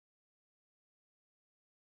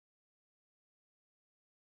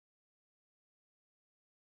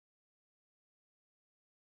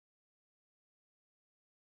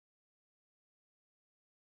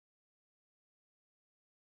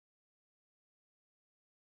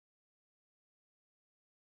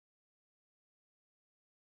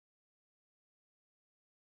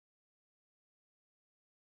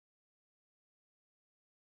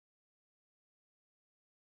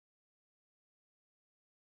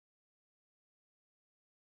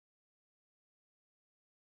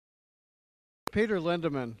Peter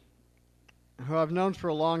Lindemann, who I've known for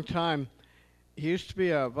a long time. He used to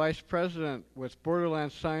be a vice president with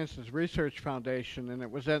Borderland Sciences Research Foundation, and it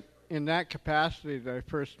was in that capacity that I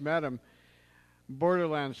first met him.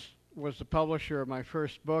 Borderlands was the publisher of my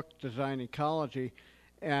first book, Design Ecology,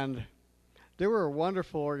 and they were a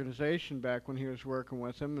wonderful organization back when he was working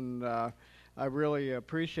with them, and I really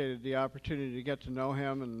appreciated the opportunity to get to know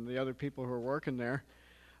him and the other people who were working there.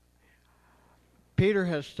 Peter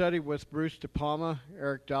has studied with Bruce De Palma,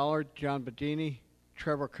 Eric Dollard, John Bedini,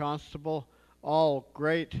 Trevor Constable, all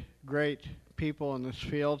great people in this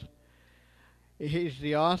field. He's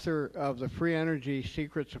the author of The Free Energy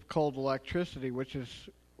Secrets of Cold Electricity, which is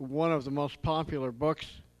one of the most popular books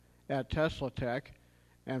at Tesla Tech,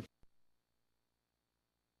 and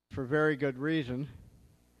for very good reason.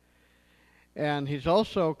 And he's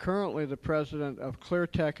also currently the president of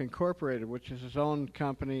ClearTech Incorporated, which is his own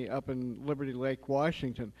company up in Liberty Lake,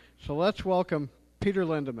 Washington. So let's welcome Peter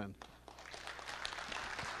Lindemann.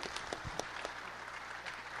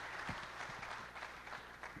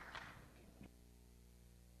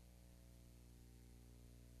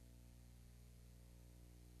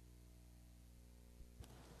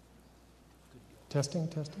 Testing.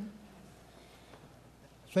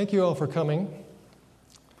 Thank you all for coming.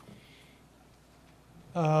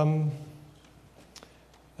 I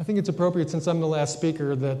think it's appropriate, since I'm the last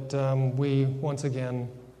speaker, that we once again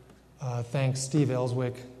thank Steve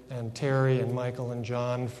Ellswick and Terry and Michael and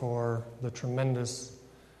John for the tremendous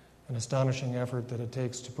and astonishing effort that it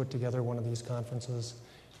takes to put together one of these conferences.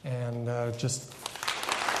 And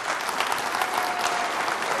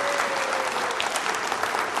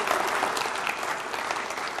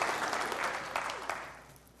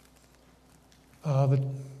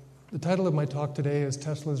the title of my talk today is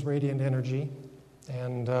Tesla's Radiant Energy,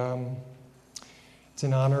 and it's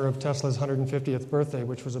in honor of Tesla's 150th birthday,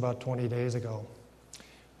 which was about 20 days ago.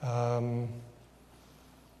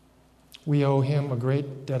 We owe him a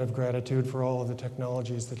great debt of gratitude for all of the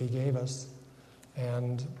technologies that he gave us,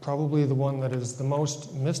 and probably the one that is the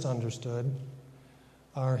most misunderstood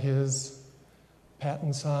are his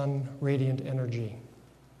patents on radiant energy.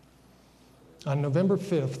 On November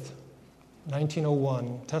 5th,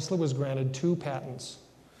 1901, Tesla was granted 2 patents.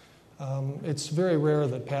 It's very rare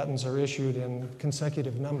that patents are issued in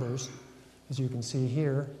consecutive numbers, as you can see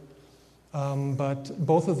here, but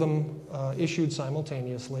both of them issued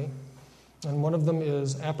simultaneously, and one of them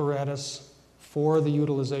is apparatus for the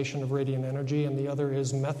utilization of radiant energy, and the other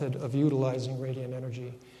is method of utilizing radiant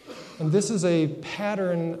energy. And this is a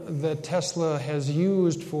pattern that Tesla has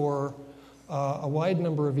used for a wide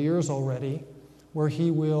number of years already, where he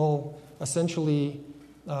will essentially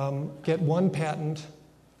get one patent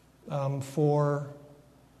for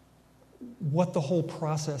what the whole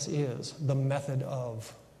process is, the method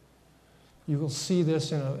of. You will see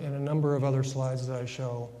this in a number of other slides that I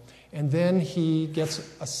show. And then he gets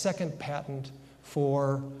a second patent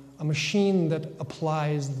for a machine that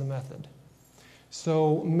applies the method.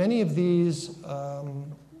 So many of these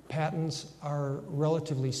patents are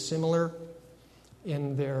relatively similar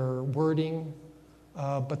in their wording,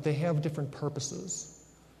 but they have different purposes.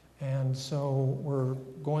 And so we're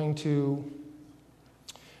going to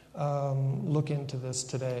look into this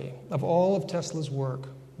today. Of all of Tesla's work,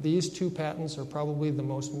 these 2 patents are probably the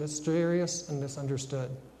most mysterious and misunderstood.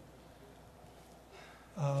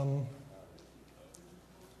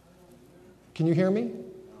 Can you hear me?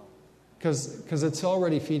 Because it's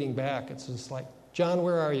already feeding back. It's just like, John,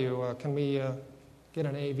 where are you? Can we get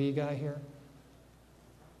an AV guy here?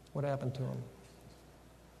 What happened to him?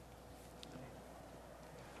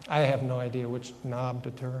 I have no idea which knob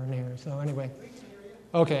to turn here. So anyway,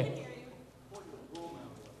 okay.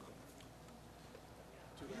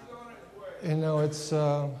 You know, it's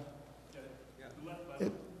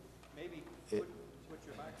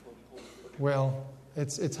well,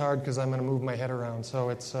 it's hard because I'm going to move my head around. So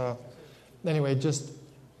it's anyway.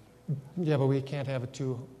 But we can't have it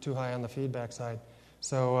too high on the feedback side.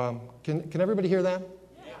 So can everybody hear that?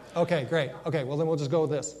 Yeah. Okay, great. Okay, well then we'll just go with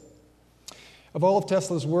this. Of all of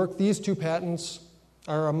Tesla's work, these 2 patents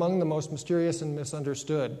are among the most mysterious and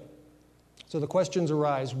misunderstood. So the questions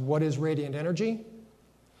arise: what is radiant energy?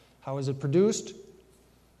 How is it produced?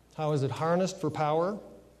 How is it harnessed for power?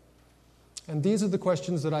 And these are the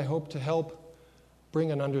questions that I hope to help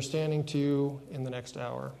bring an understanding to you in the next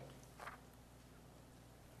hour.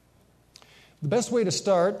 The best way to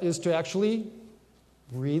start is to actually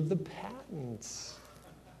read the patents.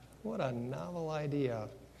 What a novel idea.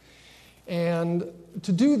 And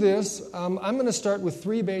to do this, I'm going to start with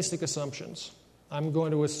 3 basic assumptions. I'm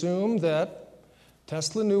going to assume that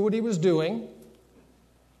Tesla knew what he was doing.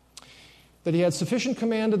 that he had sufficient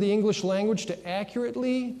command of the English language to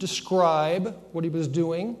accurately describe what he was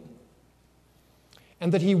doing,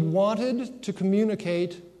 and that he wanted to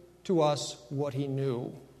communicate to us what he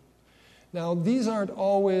knew. Now, these aren't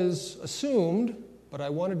always assumed, but I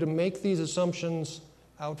wanted to make these assumptions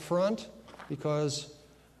out front because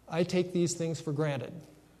I take these things for granted.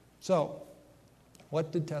 So,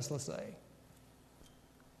 what did Tesla say?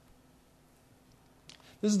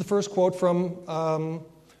 This is the first quote from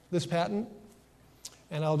this patent,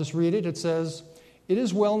 and I'll just read it. It says, "It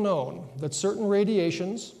is well known that certain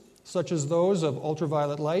radiations, such as those of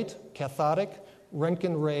ultraviolet light, cathodic,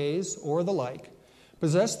 Röntgen rays, or the like,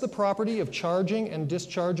 possess the property of charging and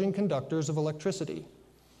discharging conductors of electricity,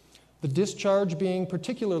 the discharge being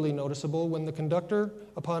particularly noticeable when the conductor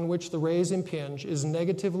upon which the rays impinge is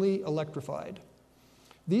negatively electrified.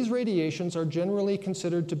 These radiations are generally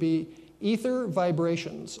considered to be ether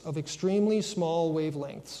vibrations of extremely small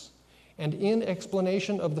wavelengths, and in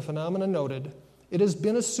explanation of the phenomena noted, it has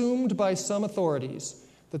been assumed by some authorities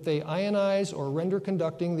that they ionize or render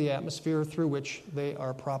conducting the atmosphere through which they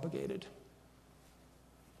are propagated."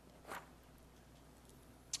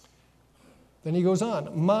 Then he goes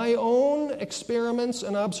on, "My own experiments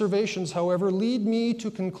and observations, however, lead me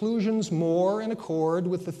to conclusions more in accord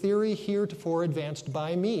with the theory heretofore advanced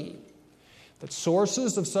by me, that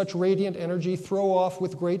sources of such radiant energy throw off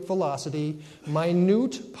with great velocity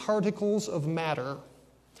minute particles of matter,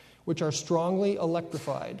 which are strongly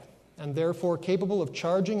electrified, and therefore capable of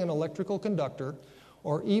charging an electrical conductor,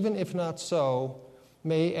 or even if not so,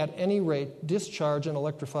 may at any rate discharge an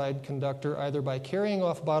electrified conductor either by carrying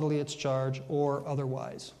off bodily its charge or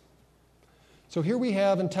otherwise." So here we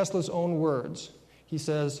have in Tesla's own words, he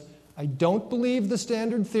says, "I don't believe the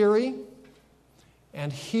standard theory,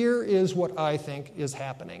 and here is what I think is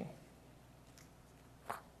happening."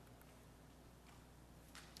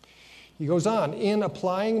 He goes on, "In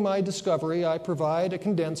applying my discovery, I provide a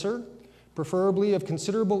condenser, preferably of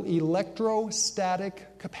considerable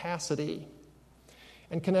electrostatic capacity,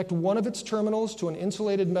 and connect one of its terminals to an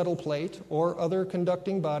insulated metal plate or other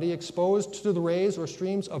conducting body exposed to the rays or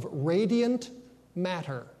streams of radiant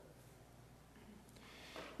matter.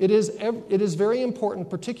 It is very important,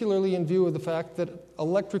 particularly in view of the fact that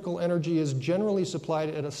electrical energy is generally supplied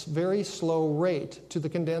at a very slow rate to the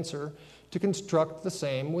condenser, to construct the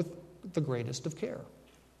same with the greatest of care."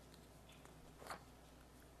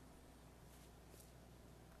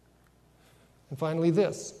 And finally,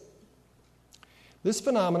 this. "This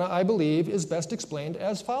phenomena, I believe, is best explained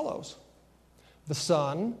as follows. The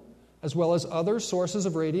sun, as well as other sources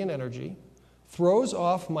of radiant energy, throws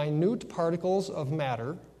off minute particles of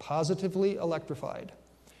matter, positively electrified,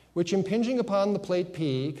 which impinging upon the plate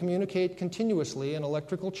P communicate continuously an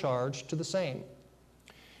electrical charge to the same.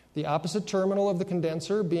 The opposite terminal of the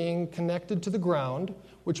condenser being connected to the ground,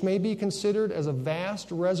 which may be considered as a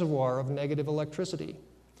vast reservoir of negative electricity.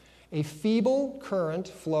 A feeble current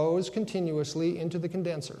flows continuously into the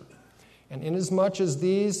condenser, and inasmuch as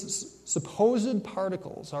these supposed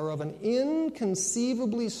particles are of an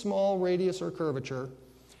inconceivably small radius or curvature,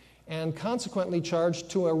 and consequently charged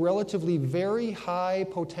to a relatively very high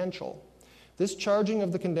potential, this charging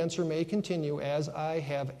of the condenser may continue, as I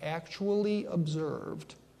have actually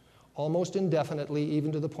observed, almost indefinitely,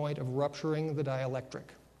 even to the point of rupturing the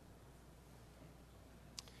dielectric.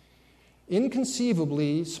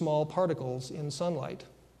 Inconceivably small particles in sunlight,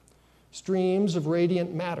 streams of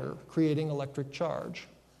radiant matter creating electric charge,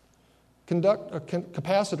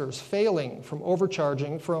 capacitors failing from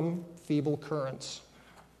overcharging from feeble currents."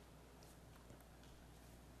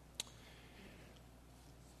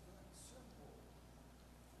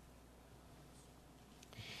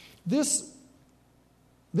 This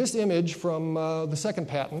image from the second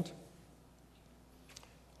patent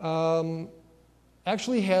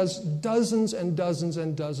actually has dozens and dozens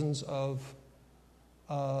and dozens of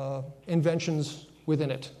inventions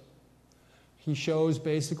within it. He shows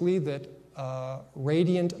basically that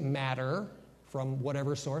radiant matter from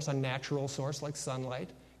whatever source, a natural source like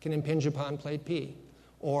sunlight, can impinge upon plate P,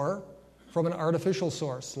 or from an artificial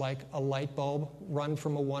source like a light bulb run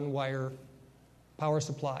from a one-wire power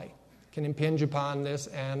supply, can impinge upon this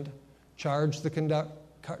and charge the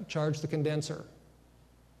condenser.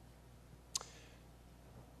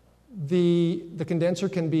 The condenser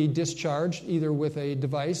can be discharged either with a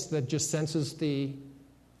device that just senses the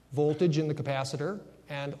voltage in the capacitor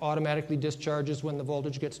and automatically discharges when the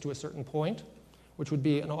voltage gets to a certain point, which would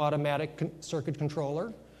be an automatic circuit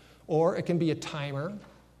controller, or it can be a timer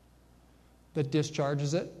that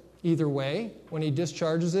discharges it. Either way, when he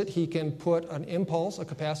discharges it, he can put an impulse, a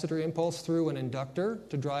capacitor impulse, through an inductor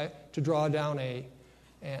to draw down a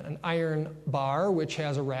and an iron bar which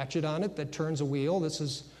has a ratchet on it that turns a wheel. This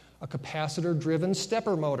is a capacitor-driven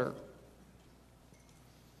stepper motor.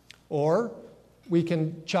 Or we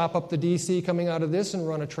can chop up the DC coming out of this and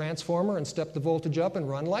run a transformer and step the voltage up and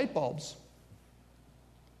run light bulbs.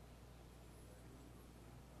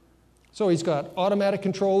 So he's got automatic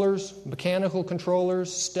controllers, mechanical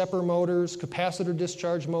controllers, stepper motors, capacitor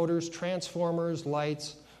discharge motors, transformers,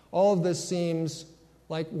 lights. All of this seems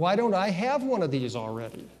like, why don't I have one of these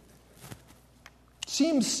already?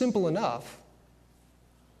 Seems simple enough.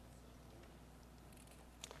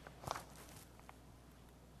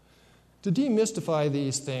 To demystify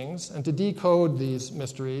these things and to decode these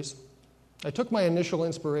mysteries, I took my initial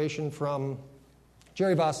inspiration from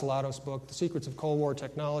Jerry Vasilato's book, The Secrets of Cold War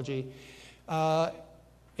Technology.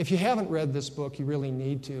 If you haven't read this book, you really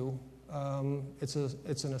need to. It's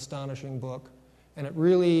an astonishing book, and it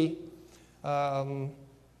really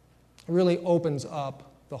opens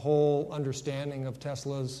up the whole understanding of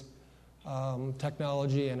Tesla's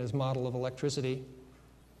technology and his model of electricity.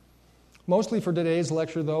 Mostly for today's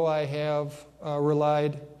lecture, though, I have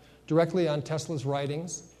relied directly on Tesla's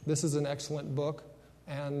writings. This is an excellent book,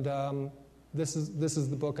 and this is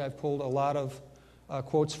the book I've pulled a lot of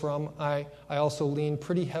quotes from. I also lean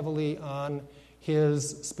pretty heavily on his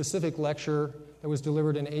specific lecture that was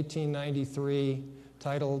delivered in 1893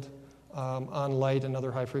 titled On Light and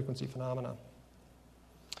Other High-Frequency Phenomena.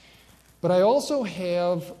 But I also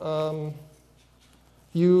have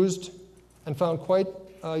used and found quite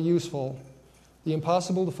useful the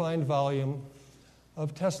impossible-to-find volume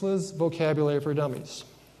of Tesla's Vocabulary for Dummies.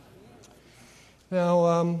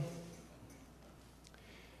 Now,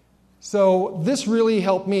 so this really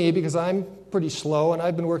helped me because I'm pretty slow, and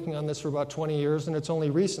I've been working on this for about 20 years, and it's only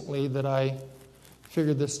recently that I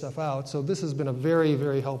figured this stuff out. So this has been a very,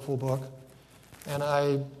 very helpful book,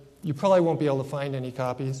 and you probably won't be able to find any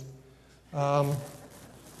copies,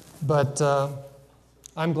 but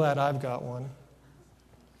I'm glad I've got one.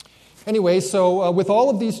 Anyway, so with all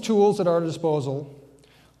of these tools at our disposal,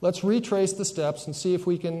 let's retrace the steps and see if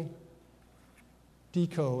we can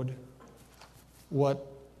decode what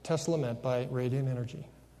Tesla meant by radiant energy.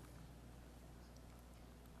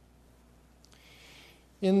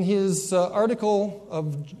 In his article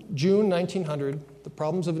of June 1900, The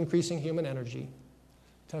Problems of Increasing Human Energy,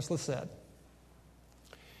 Tesla said,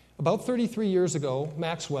 about 33 years ago,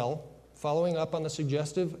 Maxwell, following up on the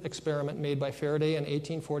suggestive experiment made by Faraday in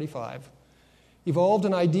 1845, evolved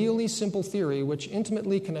an ideally simple theory which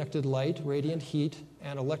intimately connected light, radiant heat,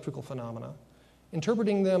 and electrical phenomena,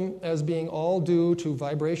 interpreting them as being all due to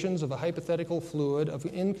vibrations of a hypothetical fluid of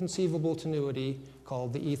inconceivable tenuity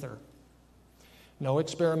called the ether. No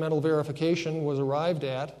experimental verification was arrived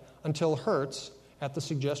at until Hertz, at the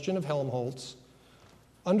suggestion of Helmholtz,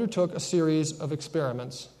 undertook a series of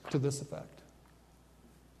experiments to this effect.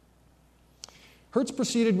 Hertz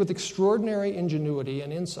proceeded with extraordinary ingenuity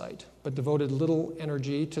and insight, but devoted little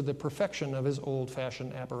energy to the perfection of his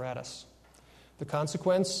old-fashioned apparatus. The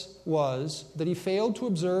consequence was that he failed to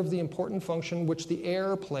observe the important function which the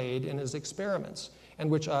air played in his experiments, and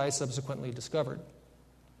which I subsequently discovered.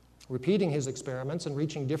 Repeating his experiments and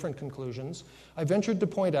reaching different conclusions, I ventured to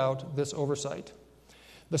point out this oversight.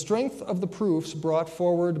 The strength of the proofs brought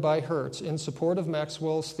forward by Hertz in support of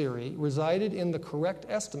Maxwell's theory resided in the correct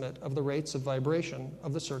estimate of the rates of vibration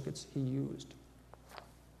of the circuits he used.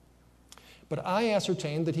 But I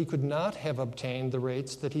ascertained that he could not have obtained the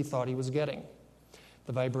rates that he thought he was getting.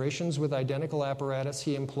 The vibrations with identical apparatus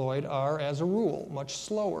he employed are, as a rule, much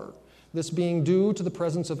slower, this being due to the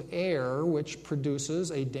presence of air, which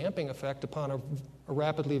produces a damping effect upon a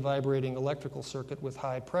rapidly vibrating electrical circuit with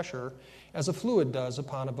high pressure, as a fluid does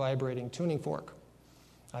upon a vibrating tuning fork.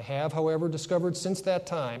 I have, however, discovered since that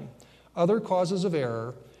time other causes of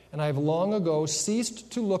error, and I have long ago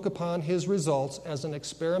ceased to look upon his results as an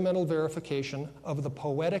experimental verification of the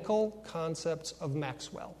poetical concepts of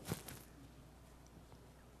Maxwell.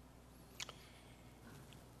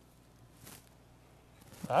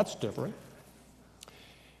 That's different.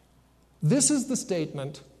 This is the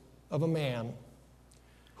statement of a man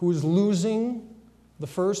who is losing the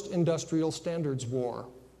first industrial standards war.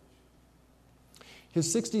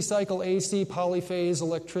 His 60-cycle AC polyphase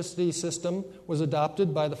electricity system was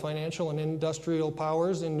adopted by the financial and industrial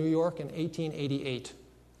powers in New York in 1888.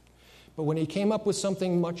 But when he came up with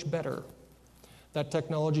something much better, that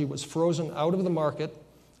technology was frozen out of the market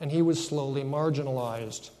and he was slowly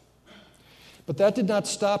marginalized. But that did not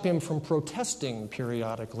stop him from protesting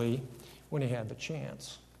periodically when he had the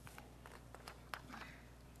chance.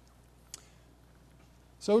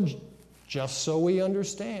 So, just so we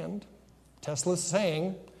understand, Tesla's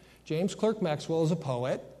saying, James Clerk Maxwell is a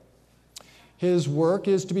poet. His work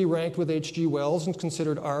is to be ranked with H.G. Wells and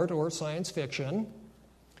considered art or science fiction.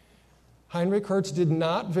 Heinrich Hertz did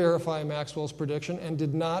not verify Maxwell's prediction and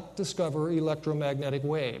did not discover electromagnetic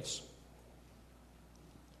waves.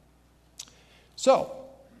 So,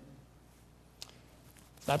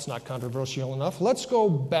 that's not controversial enough. Let's go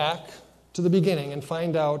back to the beginning and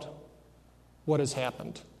find out what has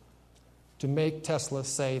happened to make Tesla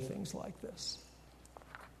say things like this.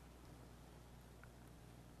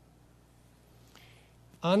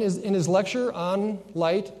 In his lecture on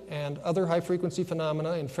light and other high-frequency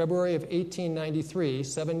phenomena in February of 1893,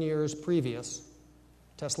 7 years previous,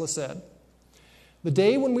 Tesla said, "The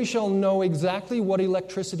day when we shall know exactly what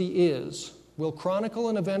electricity is will chronicle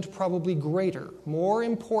an event probably greater, more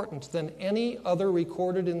important than any other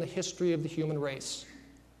recorded in the history of the human race."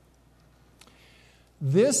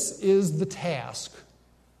 This is the task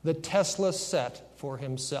that Tesla set for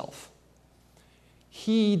himself.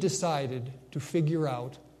 He decided to figure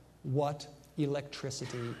out what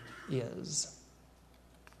electricity is.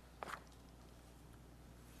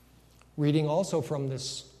 Reading also from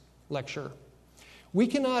this lecture, we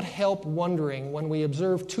cannot help wondering when we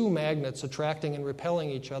observe two magnets attracting and repelling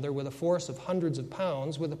each other with a force of hundreds of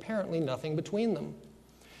pounds with apparently nothing between them.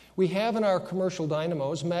 We have in our commercial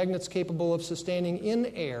dynamos magnets capable of sustaining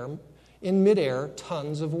in midair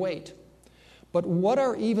tons of weight. But what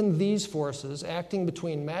are even these forces acting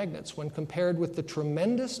between magnets when compared with the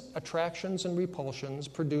tremendous attractions and repulsions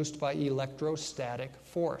produced by electrostatic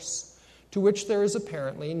force, to which there is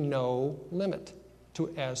apparently no limit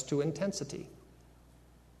as to intensity?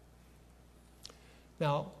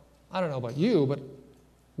 Now, I don't know about you, but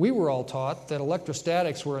we were all taught that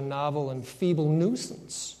electrostatics were a novel and feeble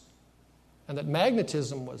nuisance, and that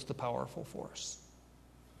magnetism was the powerful force.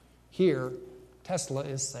 Here, Tesla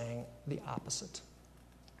is saying the opposite.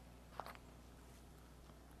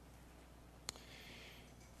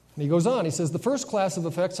 And he goes on, he says, "The first class of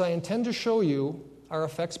effects I intend to show you are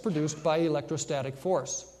effects produced by electrostatic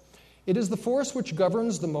force. It is the force which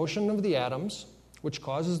governs the motion of the atoms, which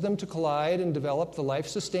causes them to collide and develop the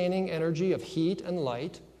life-sustaining energy of heat and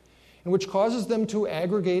light, and which causes them to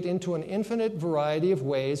aggregate into an infinite variety of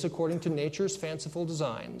ways according to nature's fanciful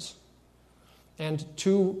designs, and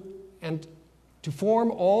to form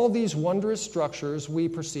all these wondrous structures we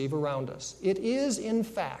perceive around us. It is, in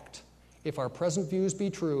fact, if our present views be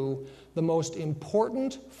true, the most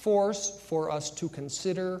important force for us to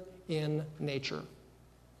consider in nature."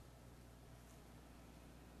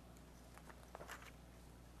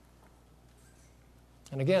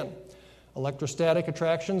 And again, electrostatic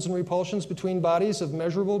attractions and repulsions between bodies of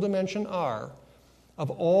measurable dimension are, of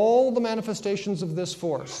all the manifestations of this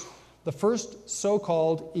force, the first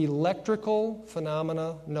so-called electrical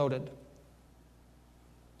phenomena noted.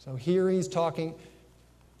 So here he's talking,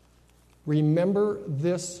 remember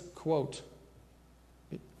this quote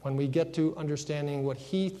when we get to understanding what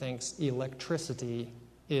he thinks electricity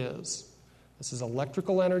is. This is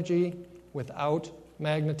electrical energy without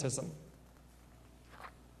magnetism.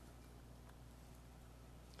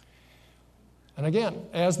 And again,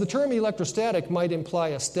 as the term electrostatic might imply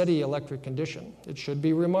a steady electric condition, it should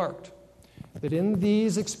be remarked that in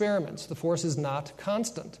these experiments the force is not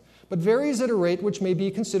constant, but varies at a rate which may be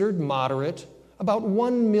considered moderate, about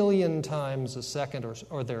 1 million times a second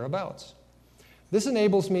or thereabouts. This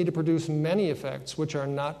enables me to produce many effects which are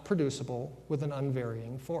not producible with an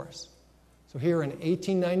unvarying force. So here in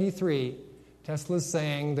 1893, Tesla's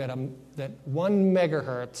saying that 1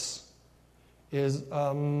 megahertz is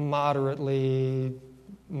a moderately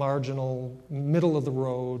marginal,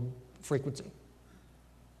 middle-of-the-road frequency.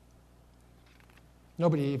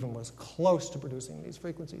 Nobody even was close to producing these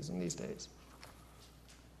frequencies in these days.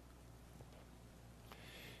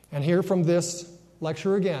 And here from this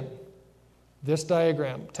lecture again, this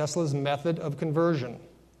diagram, Tesla's method of conversion.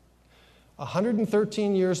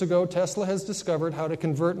 113 years ago, Tesla has discovered how to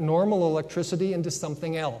convert normal electricity into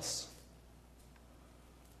something else,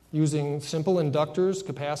 using simple inductors,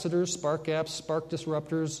 capacitors, spark gaps, spark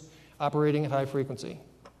disruptors, operating at high frequency.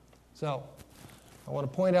 So, I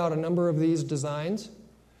want to point out a number of these designs.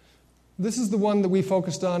 This is the one that we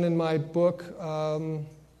focused on in my book,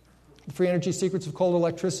 Free Energy Secrets of Cold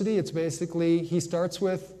Electricity. It's basically, he starts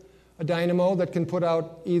with a dynamo that can put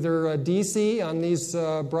out either a DC on these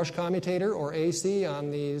brush commutator or AC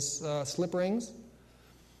on these slip rings.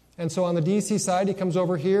 And so on the DC side, he comes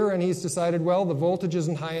over here and he's decided, well, the voltage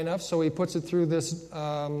isn't high enough, so he puts it through this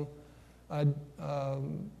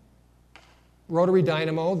rotary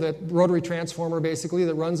dynamo, rotary transformer basically,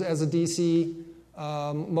 that runs as a DC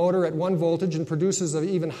motor at 1 voltage and produces an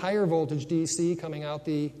even higher voltage DC coming out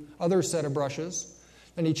the other set of brushes.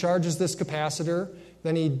 Then he charges this capacitor.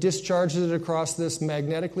 Then he discharges it across this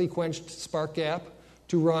magnetically quenched spark gap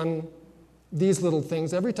to run these little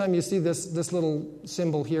things. Every time you see this little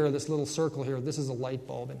symbol here, this little circle here, this is a light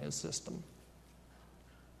bulb in his system.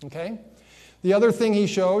 Okay? The other thing he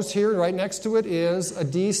shows here, right next to it, is a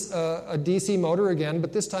DC motor again,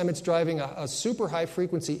 but this time it's driving a super high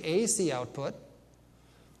frequency AC output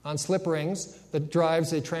on slip rings that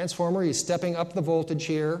drives a transformer. He's stepping up the voltage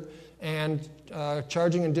here and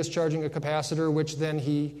charging and discharging a capacitor, which then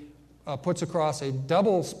he puts across a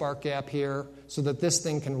double spark gap here so that this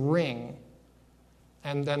thing can ring,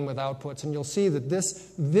 and then with outputs. And you'll see that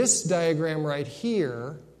this diagram right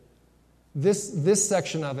here, this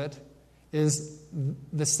section of it, is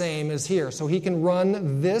the same as here. So he can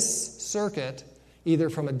run this circuit either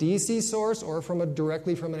from a DC source or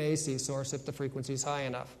directly from an AC source if the frequency is high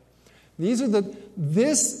enough. This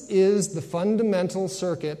is the fundamental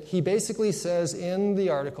circuit. He basically says in the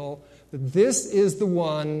article that this is the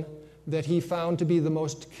one that he found to be the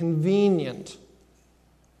most convenient.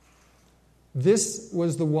 This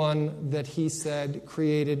was the one that he said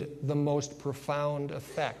created the most profound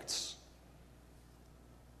effects.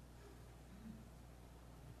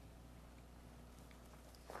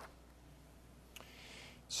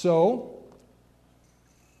 So,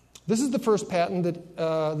 this is the first patent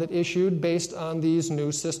that issued based on these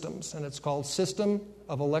new systems, and it's called System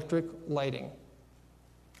of Electric Lighting.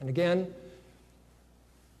 And again,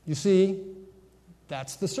 you see,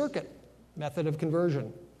 that's the circuit method of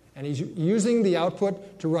conversion. And he's using the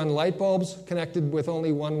output to run light bulbs connected with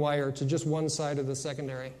only one wire to just one side of the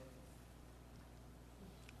secondary.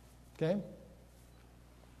 Okay?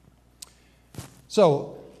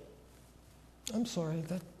 So, I'm sorry,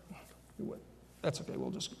 that's okay,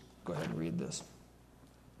 we'll just go ahead and read this.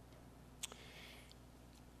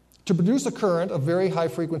 To produce a current of very high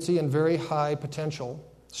frequency and very high potential,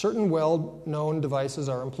 certain well-known devices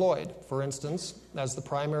are employed. For instance, as the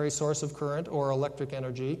primary source of current or electric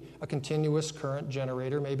energy, a continuous current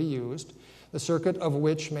generator may be used, the circuit of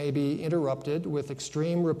which may be interrupted with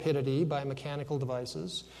extreme rapidity by mechanical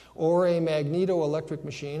devices, or a magneto-electric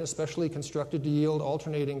machine especially constructed to yield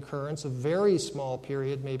alternating currents of very small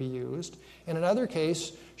period may be used. In another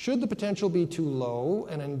case, should the potential be too low,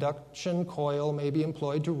 an induction coil may be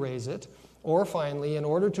employed to raise it. Or finally, in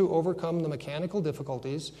order to overcome the mechanical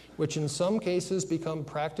difficulties, which in some cases become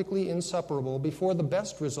practically insuperable before the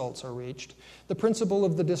best results are reached, the principle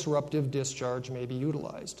of the disruptive discharge may be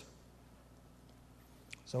utilized.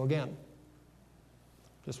 So again,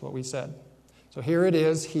 just what we said. So here it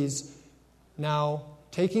is. He's now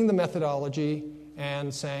taking the methodology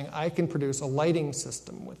and saying, I can produce a lighting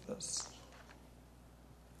system with this.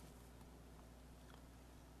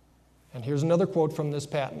 And here's another quote from this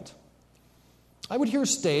patent. I would here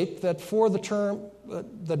state that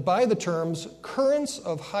by the terms currents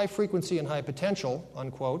of high frequency and high potential,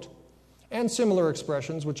 unquote, and similar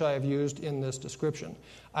expressions which I have used in this description,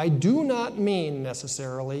 I do not mean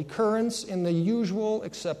necessarily currents in the usual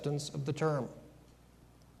acceptance of the term.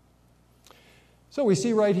 So we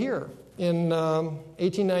see right here, in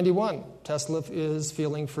 1891, Tesla is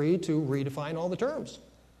feeling free to redefine all the terms.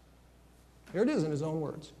 Here it is in his own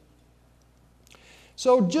words.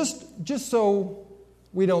 So just so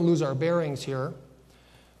we don't lose our bearings here,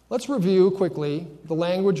 let's review quickly the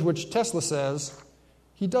language which Tesla says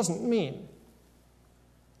he doesn't mean.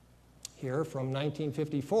 Here from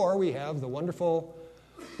 1954, we have the wonderful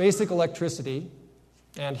Basic Electricity,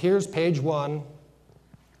 and here's page 1.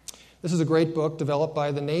 This is a great book developed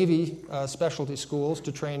by the Navy specialty schools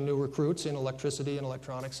to train new recruits in electricity and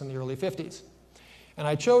electronics in the early 50s. And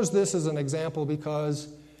I chose this as an example because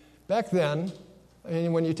back then,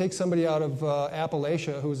 when you take somebody out of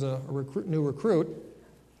Appalachia who's a new recruit,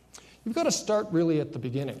 you've got to start really at the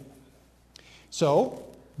beginning. So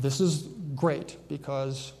this is great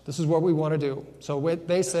because this is what we want to do. So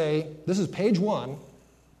they say, this is page 1,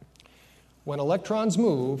 when electrons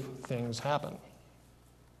move, things happen.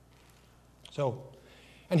 So,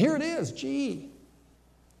 and here it is, gee.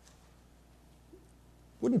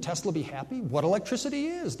 Wouldn't Tesla be happy? What electricity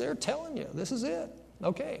is? They're telling you, this is it.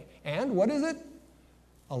 Okay, and what is it?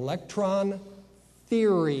 Electron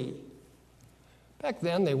theory. Back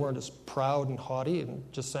then, they weren't as proud and haughty and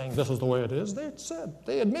just saying, this is the way it is.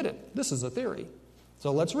 They admitted, this is a theory.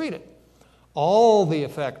 So let's read it. All the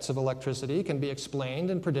effects of electricity can be explained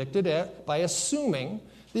and predicted by assuming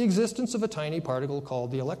the existence of a tiny particle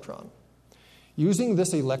called the electron. Using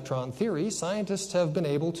this electron theory, scientists have been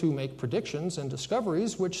able to make predictions and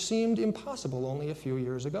discoveries which seemed impossible only a few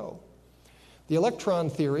years ago. The electron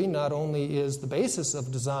theory not only is the basis of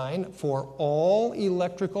design for all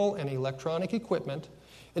electrical and electronic equipment,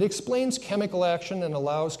 it explains chemical action and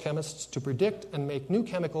allows chemists to predict and make new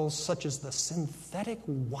chemicals such as the synthetic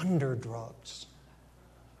wonder drugs.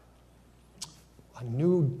 A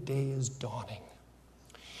new day is dawning.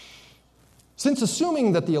 Since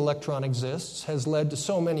assuming that the electron exists has led to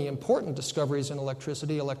so many important discoveries in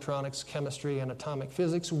electricity, electronics, chemistry, and atomic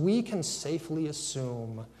physics, we can safely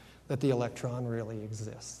assume that the electron really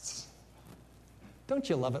exists. Don't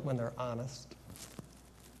you love it when they're honest?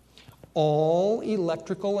 All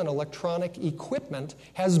electrical and electronic equipment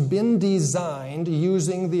has been designed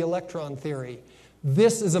using the electron theory.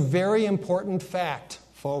 This is a very important fact,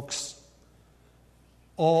 folks.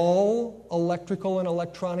 All electrical and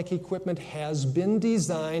electronic equipment has been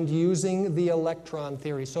designed using the electron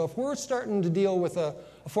theory. So if we're starting to deal with a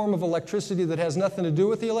form of electricity that has nothing to do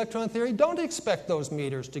with the electron theory, don't expect those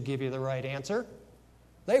meters to give you the right answer.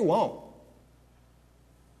 They won't.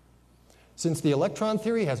 Since the electron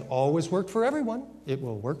theory has always worked for everyone, it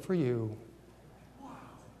will work for you.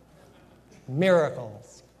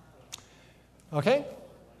 Miracles. Okay?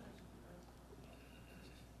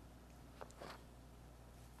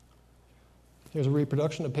 Here's a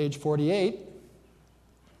reproduction of page 48.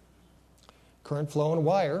 Current flow in a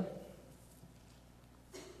wire.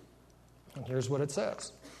 And here's what it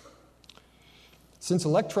says. Since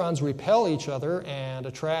electrons repel each other and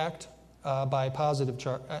attract by positive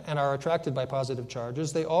and are attracted by positive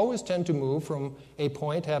charges, they always tend to move from a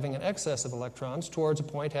point having an excess of electrons towards a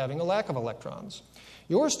point having a lack of electrons.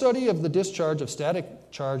 Your study of the discharge of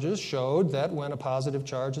static charges showed that when a positive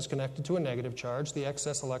charge is connected to a negative charge, the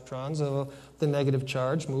excess electrons of the negative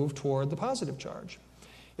charge move toward the positive charge.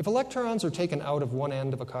 If electrons are taken out of one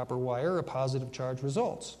end of a copper wire, a positive charge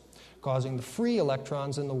results, causing the free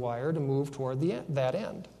electrons in the wire to move toward that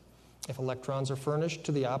end. If electrons are furnished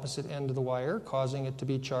to the opposite end of the wire, causing it to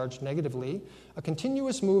be charged negatively, a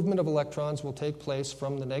continuous movement of electrons will take place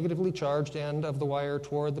from the negatively charged end of the wire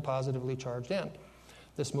toward the positively charged end.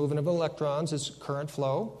 This movement of electrons is current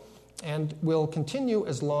flow and will continue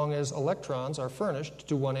as long as electrons are furnished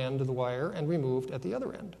to one end of the wire and removed at the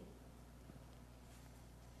other end.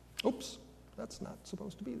 Oops, that's not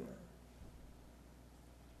supposed to be there.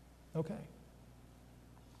 Okay.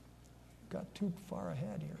 Got too far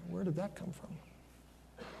ahead here. Where did that come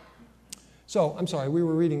from? So, I'm sorry, we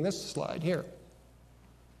were reading this slide here.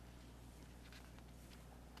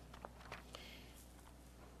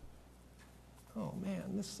 Oh man,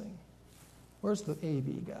 this thing. Where's the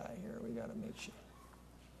AV guy here? We got to make sure.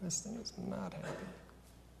 This thing is not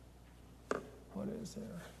happy. What is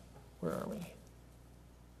there? Where are we?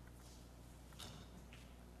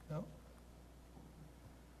 No?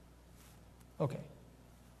 Okay.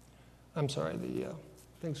 I'm sorry, the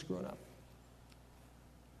thing's screwing up.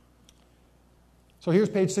 So here's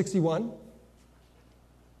page 61.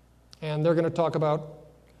 And they're going to talk about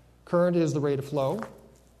current is the rate of flow.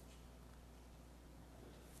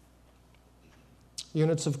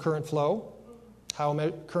 Units of current flow, how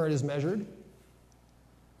current is measured.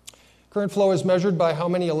 Current flow is measured by how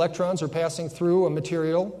many electrons are passing through a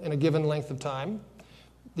material in a given length of time.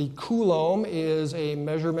 The coulomb is a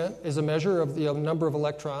measure of the number of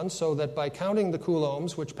electrons, so that by counting the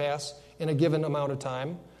coulombs which pass in a given amount of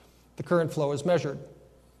time, the current flow is measured.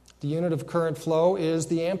 The unit of current flow is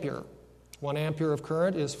the ampere. 1 ampere of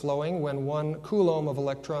current is flowing when 1 coulomb of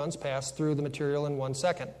electrons pass through the material in 1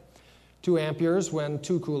 second. 2 amperes when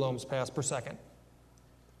 2 coulombs pass per second.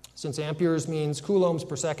 Since amperes means coulombs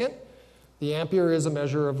per second, the ampere is a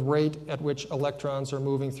measure of rate at which electrons are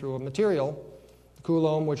moving through a material. The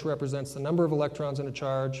coulomb, which represents the number of electrons in a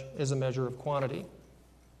charge, is a measure of quantity.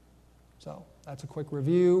 So that's a quick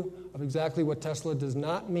review of exactly what Tesla does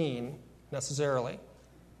not mean necessarily.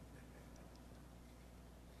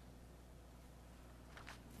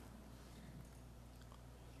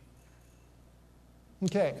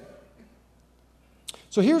 Okay.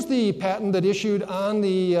 So here's the patent that issued on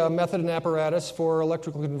the method and apparatus for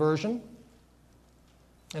electrical conversion.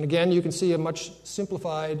 And again, you can see a much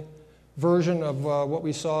simplified version of what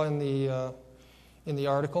we saw in the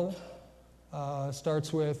article.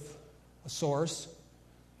 Starts with a source,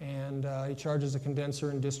 and he charges a condenser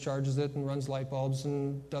and discharges it and runs light bulbs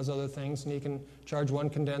and does other things. And he can charge one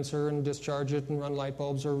condenser and discharge it and run light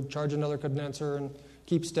bulbs, or charge another condenser and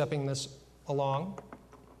keep stepping this along.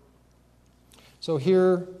 So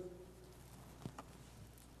here's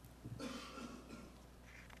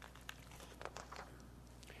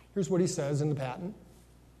what he says in the patent.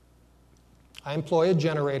 I employ a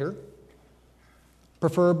generator,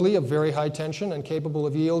 preferably of very high tension and capable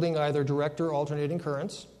of yielding either direct or alternating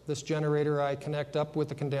currents. This generator I connect up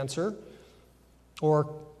with a condenser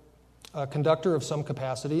or a conductor of some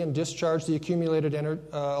capacity and discharge the accumulated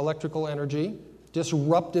electrical energy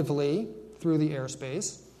disruptively through the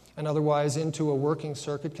airspace and otherwise into a working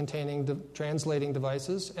circuit containing translating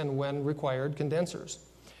devices and, when required, condensers.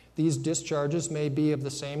 These discharges may be of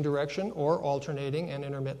the same direction or alternating and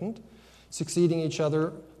intermittent, succeeding each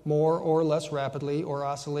other more or less rapidly or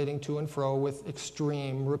oscillating to and fro with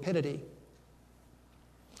extreme rapidity.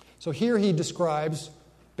 So here he describes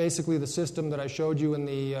basically the system that I showed you in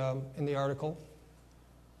the article,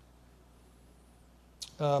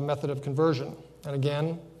 method of conversion. And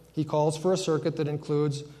again, he calls for a circuit that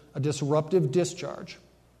includes a disruptive discharge.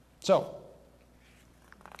 So,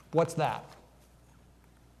 what's that?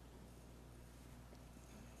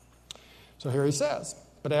 So here he says,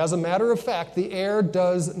 but as a matter of fact, the air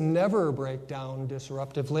does never break down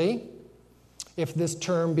disruptively, if this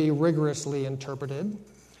term be rigorously interpreted.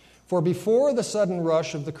 For before the sudden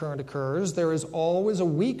rush of the current occurs, there is always a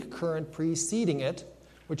weak current preceding it,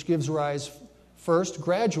 which gives rise first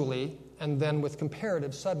gradually and then with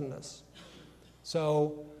comparative suddenness.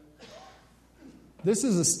 So this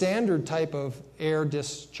is a standard type of air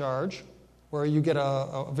discharge where you get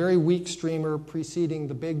a very weak streamer preceding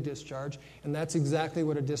the big discharge, and that's exactly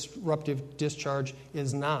what a disruptive discharge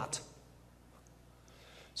is not.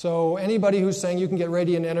 So anybody who's saying you can get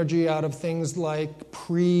radiant energy out of things like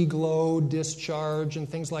pre-glow discharge and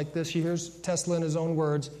things like this, here's Tesla in his own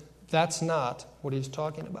words, that's not what he's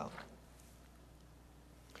talking about.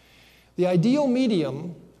 The ideal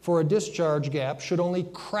medium for a discharge gap should only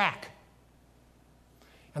crack.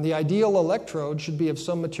 And the ideal electrode should be of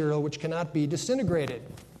some material which cannot be disintegrated.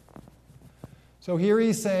 So here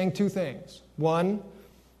he's saying two things. One,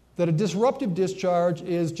 that a disruptive discharge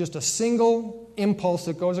is just a single impulse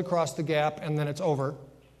that goes across the gap and then it's over.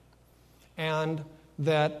 And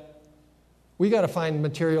that we got to find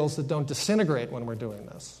materials that don't disintegrate when we're doing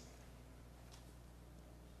this.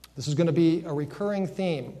 This is going to be a recurring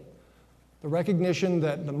theme. The recognition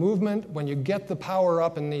that the movement, when you get the power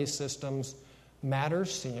up in these systems, matter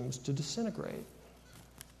seems to disintegrate.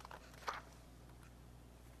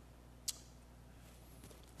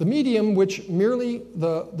 The medium which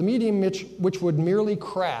would merely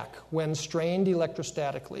crack when strained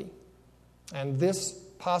electrostatically, and this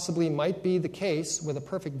possibly might be the case with a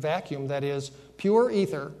perfect vacuum, that is, pure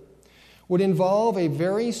ether, would involve a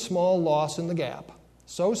very small loss in the gap,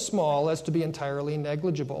 so small as to be entirely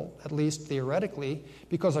negligible, at least theoretically,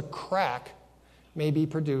 because a crack may be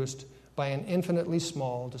produced by an infinitely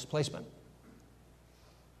small displacement.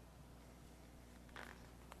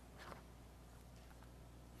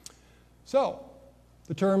 So,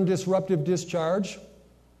 the term disruptive discharge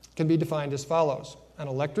can be defined as follows. An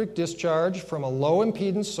electric discharge from a low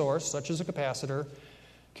impedance source, such as a capacitor,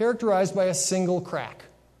 characterized by a single crack.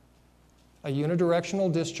 A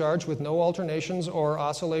unidirectional discharge with no alternations or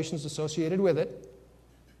oscillations associated with it.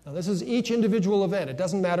 Now, this is each individual event. It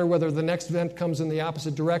doesn't matter whether the next event comes in the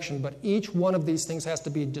opposite direction, but each one of these things has to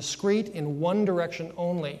be discrete in one direction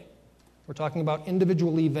only. We're talking about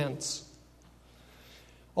individual events.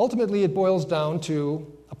 Ultimately, it boils down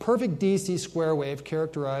to a perfect DC square wave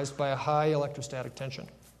characterized by a high electrostatic tension.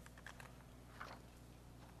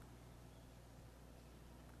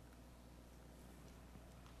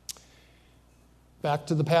 Back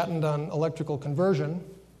to the patent on electrical conversion.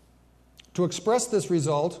 To express this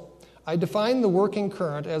result, I define the working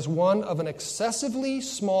current as one of an excessively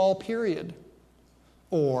small period,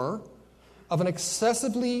 or of an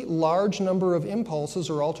excessively large number of impulses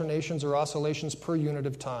or alternations or oscillations per unit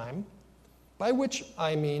of time, by which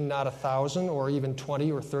I mean not 1,000 or even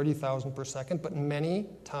 20 or 30,000 per second, but many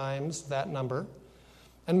times that number,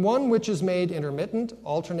 and one which is made intermittent,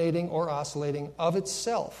 alternating, or oscillating of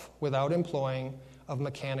itself without employing of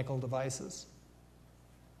mechanical devices.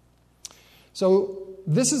 So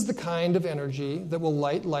this is the kind of energy that will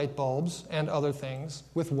light light bulbs and other things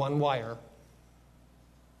with one wire,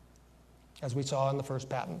 as we saw in the first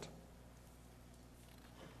patent.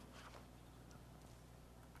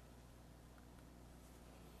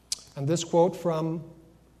 And this quote from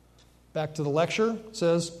back to the lecture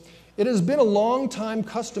says, "It has been a long time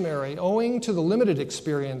customary, owing to the limited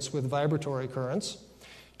experience with vibratory currents,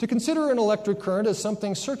 to consider an electric current as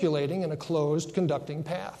something circulating in a closed conducting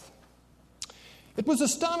path. It was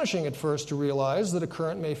astonishing at first to realize that a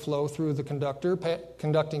current may flow through the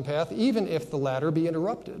conducting path even if the latter be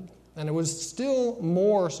interrupted. And it was still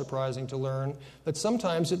more surprising to learn that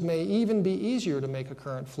sometimes it may even be easier to make a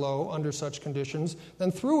current flow under such conditions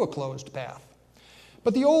than through a closed path.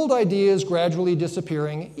 But the old idea is gradually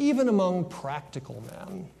disappearing even among practical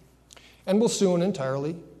men, and will soon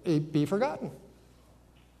entirely be forgotten.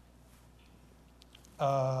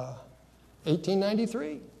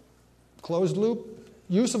 1893, closed loop,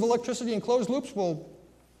 use of electricity in closed loops will,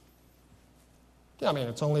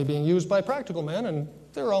 it's only being used by practical men, and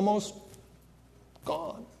they're almost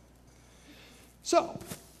gone. So,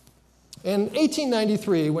 in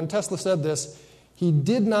 1893, when Tesla said this, he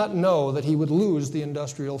did not know that he would lose the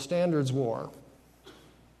industrial standards war.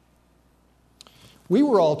 We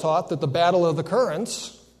were all taught that the battle of the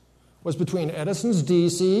currents was between Edison's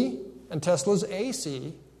DC and Tesla's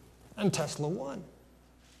AC, and Tesla won.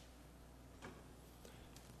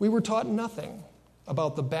 We were taught nothing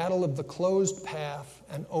about the battle of the closed path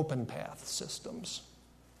and open path systems,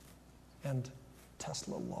 and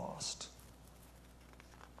Tesla lost.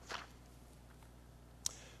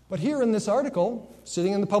 But here in this article,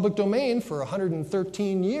 sitting in the public domain for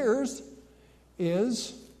 113 years,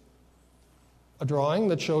 is a drawing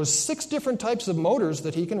that shows 6 different types of motors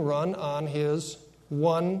that he can run on his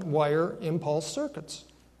one-wire impulse circuits.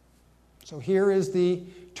 So here is the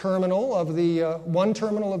terminal of the one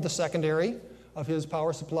terminal of the secondary of his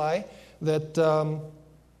power supply that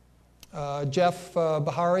Jeff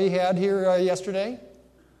Bahari had here yesterday.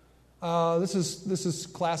 This is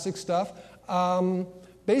classic stuff.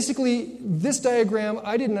 Basically, this diagram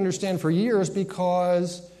I didn't understand for years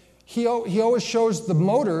because he always shows the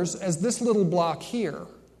motors as this little block here.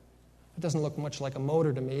 It doesn't look much like a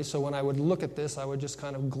motor to me, so when I would look at this, I would just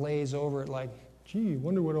kind of glaze over it like, gee,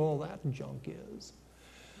 wonder what all that junk is.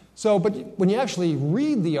 So, but when you actually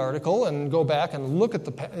read the article and go back and look at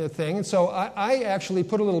the thing, and so I actually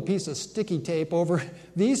put a little piece of sticky tape over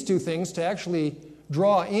these two things to actually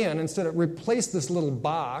draw in, instead of replace this little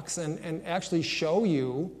box and actually show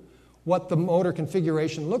you what the motor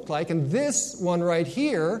configuration looked like. And this one right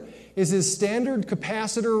here is his standard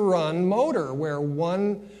capacitor run motor, where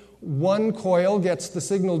one coil gets the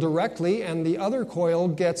signal directly and the other coil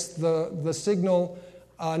gets the signal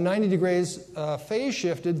 90 degrees phase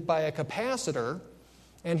shifted by a capacitor.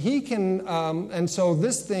 And he can, and so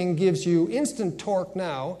this thing gives you instant torque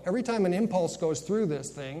now. Every time an impulse goes through this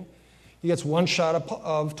thing, he gets one shot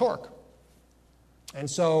of torque. And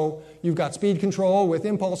so you've got speed control with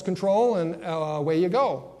impulse control, and away you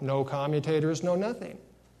go. No commutators, no nothing.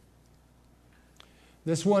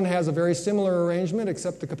 This one has a very similar arrangement,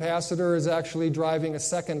 except the capacitor is actually driving a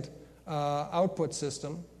second output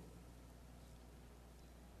system.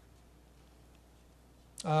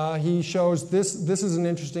 He shows this is an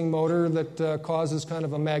interesting motor that causes kind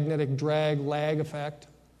of a magnetic drag lag effect.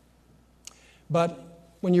 But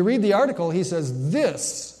when you read the article, he says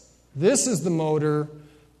this is the motor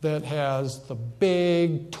that has the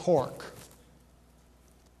big torque.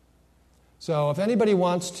 So if anybody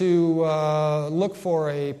wants to look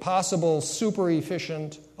for a possible super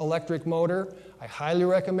efficient electric motor, I highly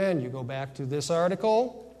recommend you go back to this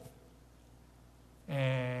article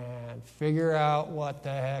and figure out what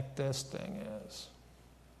the heck this thing is.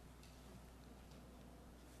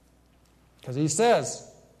 Because he says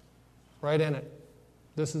right in it,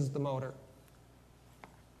 this is the motor.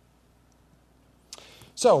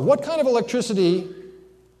 So, what kind of electricity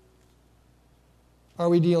are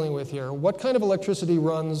we dealing with here? What kind of electricity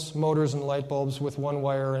runs motors and light bulbs with one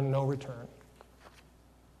wire and no return?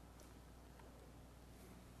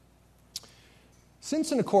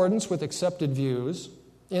 Since in accordance with accepted views,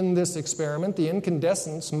 in this experiment, the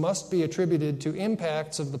incandescence must be attributed to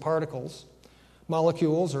impacts of the particles,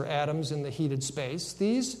 molecules or atoms in the heated space,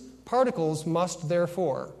 these particles must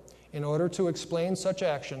therefore, in order to explain such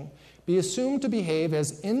action, be assumed to behave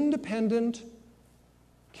as independent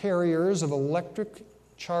carriers of electric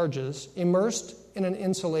charges immersed in an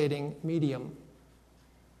insulating medium.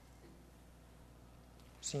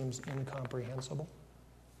 Seems incomprehensible.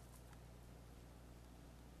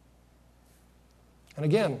 And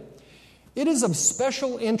again, it is of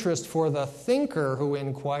special interest for the thinker who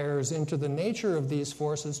inquires into the nature of these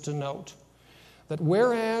forces to note that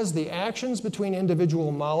whereas the actions between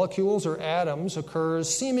individual molecules or atoms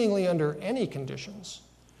occurs seemingly under any conditions,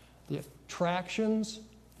 the attractions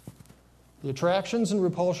and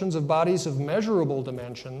repulsions of bodies of measurable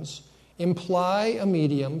dimensions imply a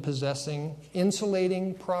medium possessing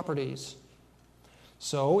insulating properties.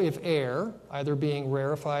 So if air, either being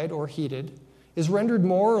rarefied or heated, is rendered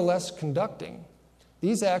more or less conducting,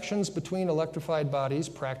 these actions between electrified bodies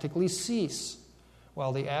practically cease,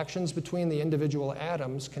 while the actions between the individual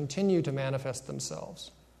atoms continue to manifest themselves.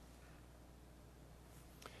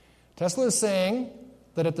 Tesla is saying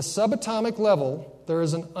that at the subatomic level, there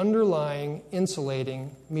is an underlying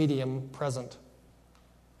insulating medium present.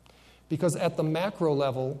 Because at the macro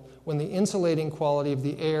level, when the insulating quality of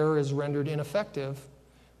the air is rendered ineffective,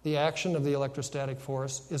 the action of the electrostatic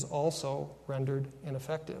force is also rendered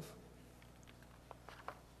ineffective.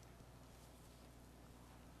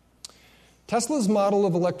 Tesla's model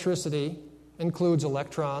of electricity includes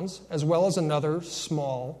electrons as well as another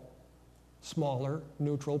smaller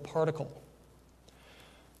neutral particle.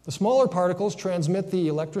 The smaller particles transmit the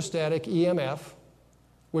electrostatic EMF,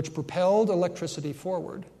 which propelled electricity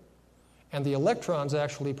forward, and the electrons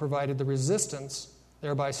actually provided the resistance,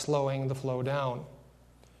 thereby slowing the flow down.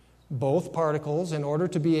 Both particles, in order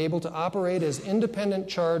to be able to operate as independent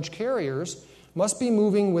charge carriers, must be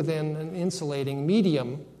moving within an insulating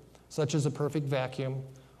medium, such as a perfect vacuum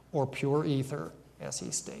or pure ether, as he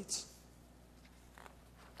states.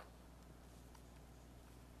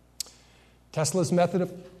 Tesla's method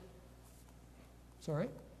of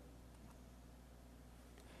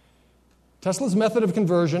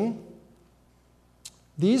conversion,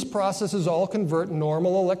 these processes all convert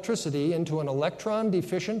normal electricity into an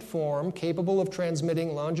electron-deficient form capable of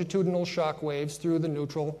transmitting longitudinal shock waves through the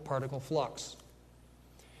neutral particle flux.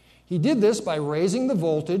 He did this by raising the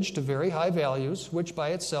voltage to very high values, which by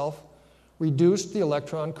itself reduced the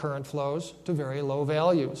electron current flows to very low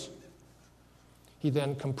values. He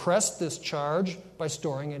then compressed this charge by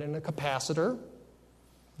storing it in a capacitor.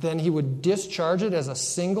 Then he would discharge it as a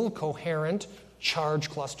single coherent charge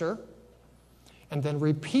cluster, and then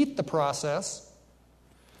repeat the process.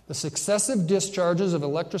 The successive discharges of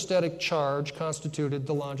electrostatic charge constituted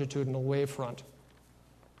the longitudinal wavefront.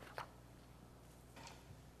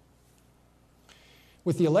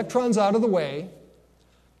 With the electrons out of the way,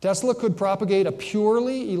 Tesla could propagate a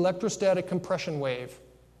purely electrostatic compression wave.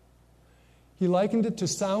 He likened it to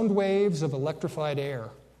sound waves of electrified air.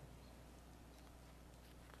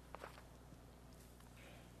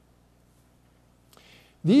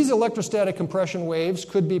 These electrostatic compression waves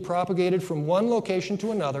could be propagated from one location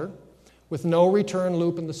to another with no return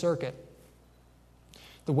loop in the circuit.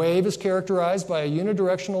 The wave is characterized by a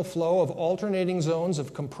unidirectional flow of alternating zones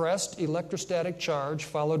of compressed electrostatic charge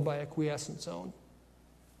followed by a quiescent zone.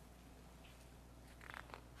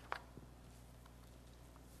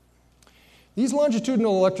 These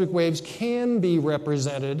longitudinal electric waves can be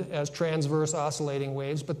represented as transverse oscillating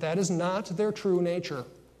waves, but that is not their true nature.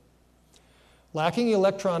 Lacking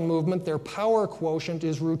electron movement, their power quotient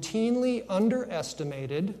is routinely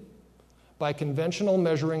underestimated by conventional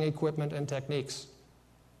measuring equipment and techniques.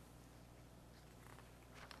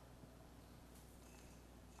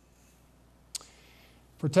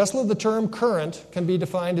 For Tesla, the term current can be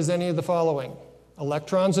defined as any of the following: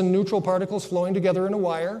 electrons and neutral particles flowing together in a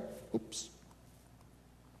wire.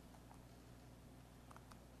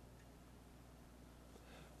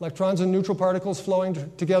 Electrons and neutral particles flowing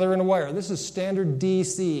together in a wire. This is standard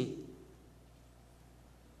DC.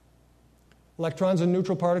 Electrons and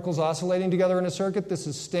neutral particles oscillating together in a circuit. This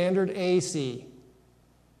is standard AC.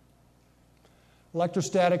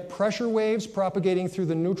 Electrostatic pressure waves propagating through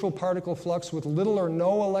the neutral particle flux with little or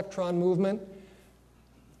no electron movement.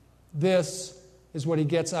 This is what he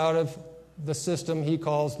gets out of the system he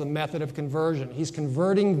calls the method of conversion. He's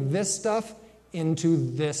converting this stuff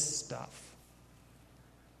into this stuff.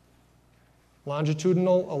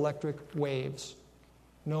 Longitudinal electric waves,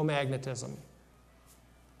 no magnetism.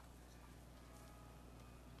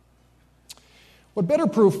 What better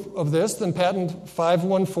proof of this than patent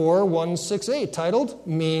 514168, titled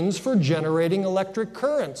Means for Generating Electric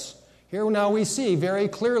Currents? Here now we see very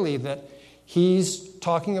clearly that he's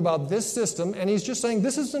talking about this system, and he's just saying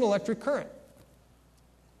this is an electric current.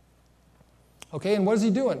 Okay, and what is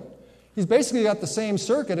he doing? He's basically got the same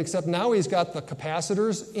circuit, except now he's got the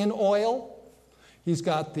capacitors in oil. He's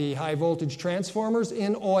got the high voltage transformers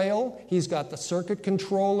in oil. He's got the circuit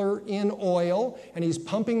controller in oil. And he's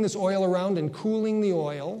pumping this oil around and cooling the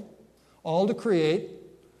oil, all to create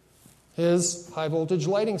his high voltage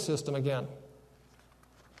lighting system again.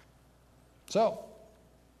 So,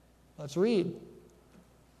 let's read.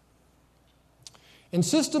 In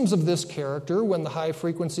systems of this character, when the high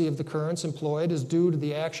frequency of the currents employed is due to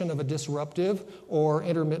the action of a disruptive or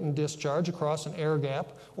intermittent discharge across an air gap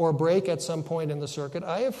or break at some point in the circuit,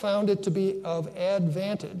 I have found it to be of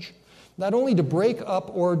advantage not only to break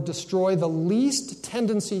up or destroy the least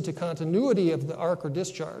tendency to continuity of the arc or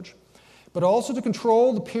discharge, but also to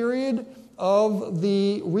control the period of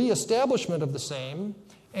the reestablishment of the same,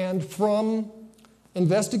 and from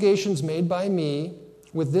investigations made by me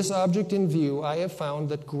with this object in view, I have found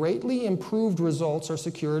that greatly improved results are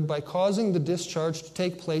secured by causing the discharge to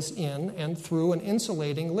take place in and through an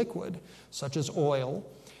insulating liquid, such as oil,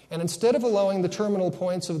 and instead of allowing the terminal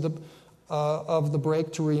points of the of the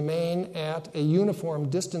break to remain at a uniform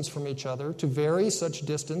distance from each other, to vary such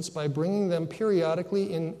distance by bringing them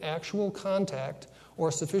periodically in actual contact or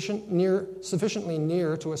sufficiently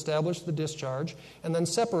near to establish the discharge, and then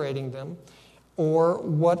separating them, or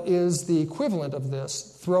what is the equivalent of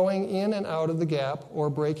this, throwing in and out of the gap or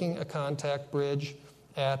breaking a contact bridge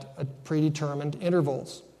at predetermined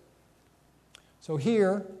intervals. So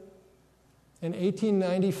here, in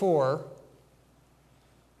 1894,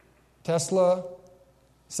 Tesla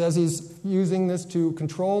says he's using this to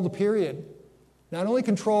control the period. Not only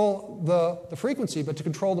control the frequency, but to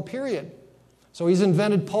control the period. So he's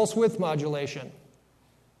invented pulse width modulation.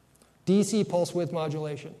 DC pulse width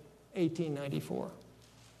modulation, 1894.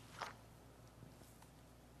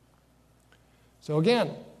 So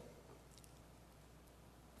again,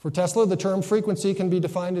 for Tesla, the term frequency can be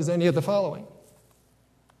defined as any of the following.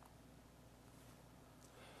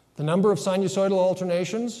 The number of sinusoidal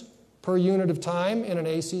alternations per unit of time in an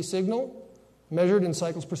AC signal measured in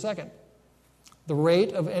cycles per second. The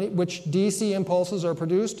rate of which DC impulses are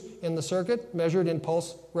produced in the circuit measured in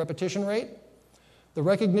pulse repetition rate. The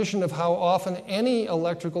recognition of how often any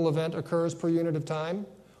electrical event occurs per unit of time,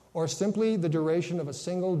 or simply the duration of a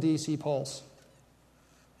single DC pulse.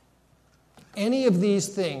 Any of these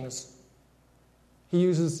things he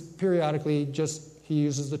uses periodically, he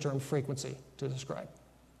uses the term frequency to describe.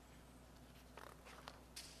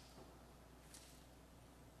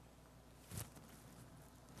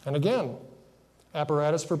 And again,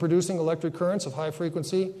 apparatus for producing electric currents of high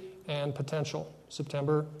frequency and potential,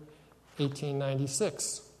 September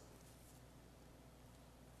 1896.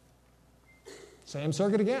 Same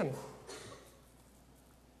circuit again.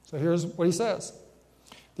 So here's what he says.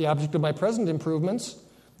 The object of my present improvements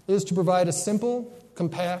is to provide a simple,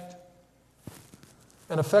 compact,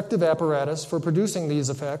 and effective apparatus for producing these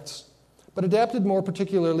effects, but adapted more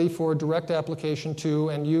particularly for direct application to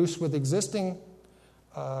and use with existing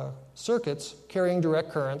circuits carrying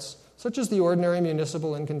direct currents, such as the ordinary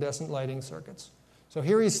municipal incandescent lighting circuits. So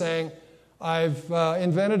here he's saying, I've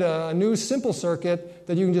invented a new simple circuit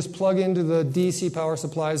that you can just plug into the DC power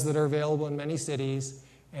supplies that are available in many cities,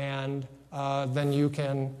 and then you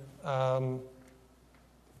can run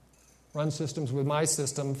systems with my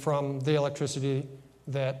system from the electricity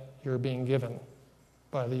that you're being given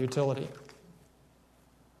by the utility.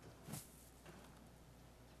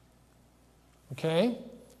 Okay?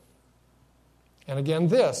 And again,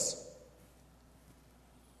 this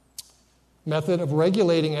method of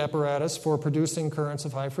regulating apparatus for producing currents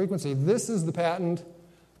of high frequency. This is the patent,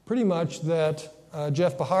 pretty much, that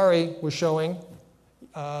Jeff Bahari was showing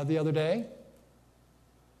the other day.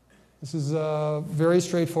 This is very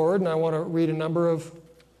straightforward, and I want to read a number of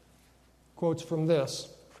quotes from this.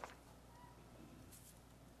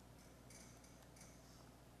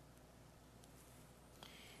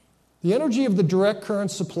 The energy of the direct current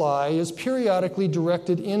supply is periodically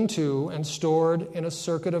directed into and stored in a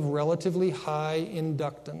circuit of relatively high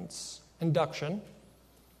induction,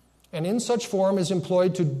 and in such form is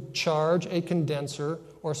employed to charge a condenser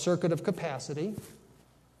or circuit of capacity,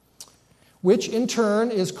 which in turn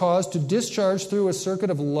is caused to discharge through a circuit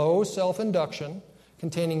of low self-induction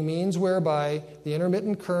containing means whereby the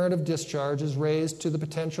intermittent current of discharge is raised to the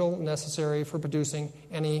potential necessary for producing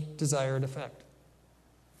any desired effect.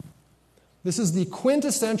 This is the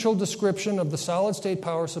quintessential description of the solid-state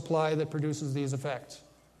power supply that produces these effects.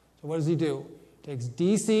 So what does he do? He takes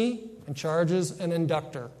DC and charges an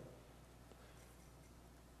inductor.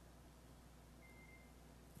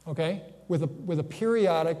 Okay? With a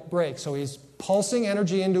periodic break. So he's pulsing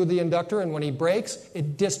energy into the inductor, and when he breaks,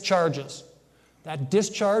 it discharges. That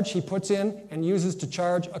discharge he puts in and uses to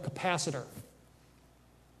charge a capacitor.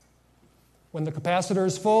 When the capacitor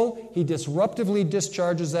is full, he disruptively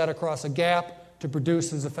discharges that across a gap to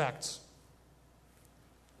produce his effects.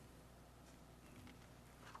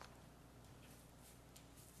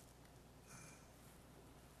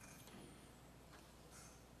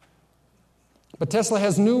 But Tesla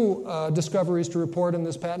has new discoveries to report in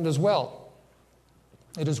this patent as well.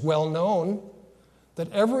 It is well known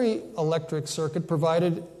that every electric circuit,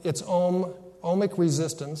 provided its ohmic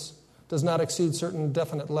resistance does not exceed certain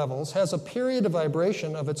definite levels, has a period of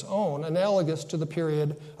vibration of its own analogous to the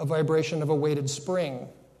period of vibration of a weighted spring.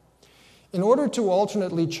 In order to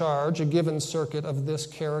alternately charge a given circuit of this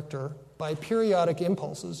character by periodic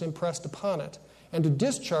impulses impressed upon it, and to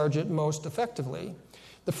discharge it most effectively,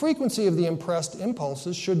 the frequency of the impressed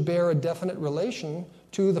impulses should bear a definite relation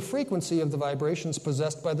to the frequency of the vibrations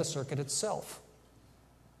possessed by the circuit itself.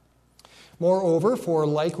 Moreover, for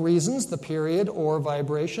like reasons, the period or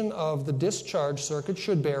vibration of the discharge circuit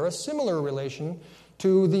should bear a similar relation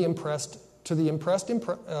to the impressed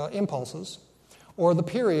impulses or the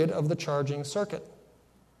period of the charging circuit.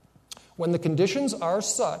 When the conditions are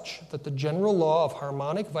such that the general law of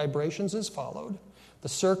harmonic vibrations is followed, the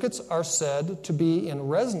circuits are said to be in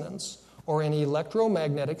resonance or in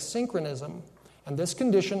electromagnetic synchronism, and this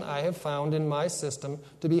condition I have found in my system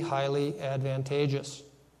to be highly advantageous.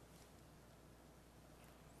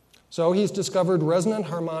 So he's discovered resonant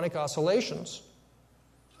harmonic oscillations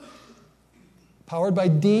powered by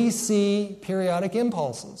DC periodic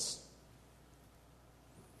impulses.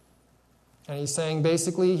 And he's saying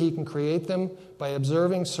basically he can create them by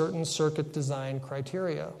observing certain circuit design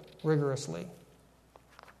criteria rigorously.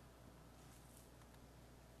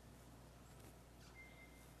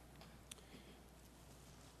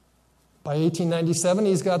 By 1897,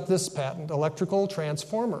 he's got this patent, electrical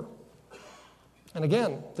transformer. And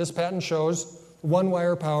again, this patent shows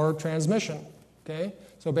one-wire power transmission. Okay?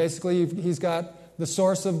 So basically, he's got the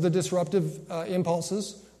source of the disruptive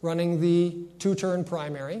impulses running the two-turn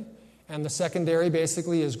primary, and the secondary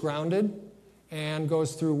basically is grounded and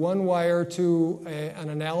goes through one wire to an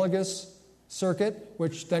analogous circuit,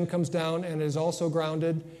 which then comes down and is also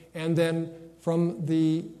grounded, and then from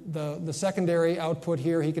the secondary output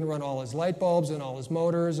here, he can run all his light bulbs and all his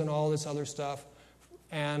motors and all this other stuff.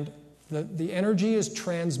 And the energy is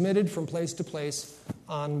transmitted from place to place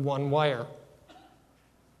on one wire.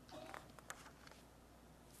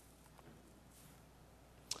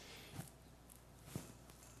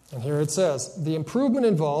 And here it says, the improvement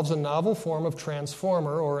involves a novel form of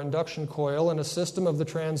transformer or induction coil and a system of the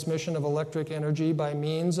transmission of electric energy by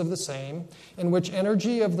means of the same, in which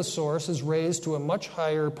energy of the source is raised to a much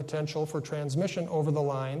higher potential for transmission over the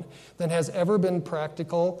line than has ever been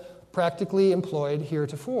practically employed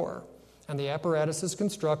heretofore. And the apparatus is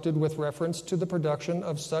constructed with reference to the production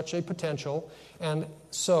of such a potential, and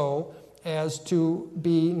so as to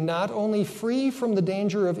be not only free from the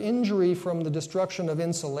danger of injury from the destruction of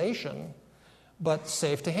insulation, but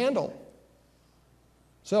safe to handle.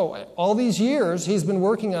 So all these years, he's been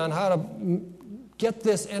working on how to get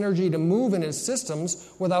this energy to move in his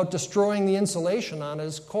systems without destroying the insulation on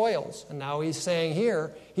his coils. And now he's saying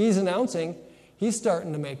here, he's announcing he's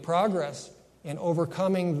starting to make progress in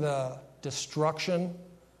overcoming the destruction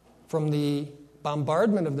from the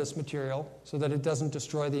bombardment of this material so that it doesn't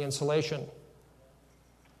destroy the insulation.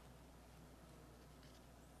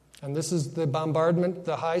 And this is the bombardment,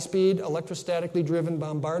 the high-speed, electrostatically driven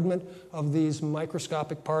bombardment of these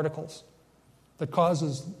microscopic particles that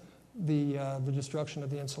causes the destruction of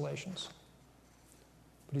the insulations.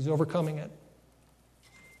 But he's overcoming it.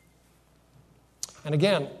 And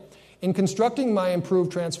again, in constructing my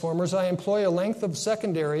improved transformers, I employ a length of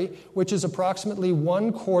secondary which is approximately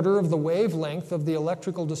 1/4 of the wavelength of the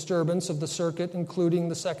electrical disturbance of the circuit, including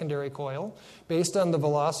the secondary coil, based on the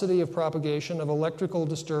velocity of propagation of electrical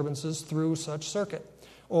disturbances through such circuit,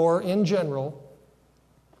 or, in general,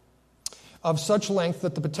 of such length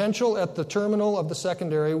that the potential at the terminal of the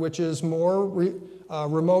secondary, which is more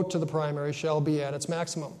remote to the primary, shall be at its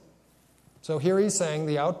maximum. So here he's saying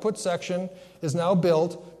the output section is now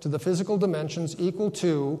built to the physical dimensions equal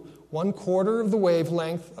to 1/4 of the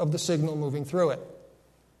wavelength of the signal moving through it.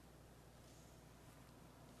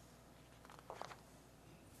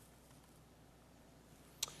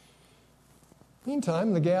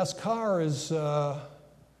 Meantime, the gas car is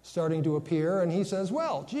starting to appear, and he says,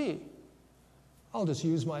 well, gee, I'll just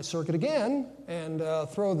use my circuit again and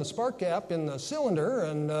throw the spark gap in the cylinder,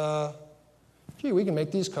 and gee, we can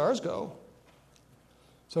make these cars go.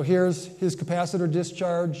 So here's his capacitor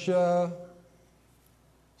discharge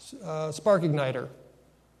spark igniter.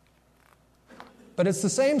 But it's the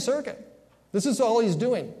same circuit. This is all he's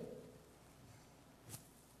doing.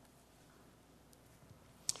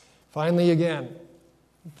 Finally, again,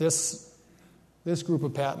 this group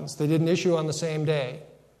of patents, they didn't issue on the same day.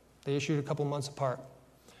 They issued a couple months apart.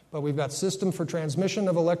 But we've got system for transmission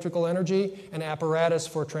of electrical energy and apparatus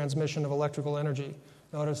for transmission of electrical energy.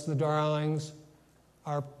 Notice the drawings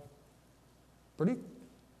are pretty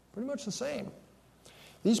much the same.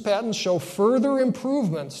 These patents show further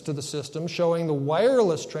improvements to the system, showing the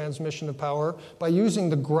wireless transmission of power by using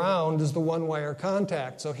the ground as the one-wire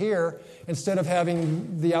contact. So here, instead of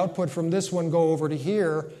having the output from this one go over to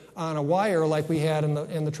here on a wire like we had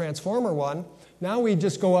in the transformer one, now we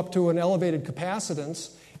just go up to an elevated capacitance,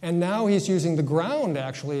 and now he's using the ground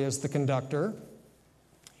actually as the conductor,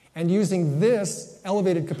 and using this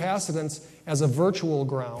elevated capacitance as a virtual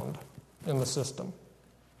ground in the system.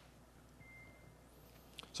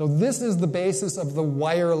 So this is the basis of the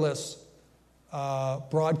wireless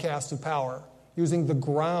broadcast of power, using the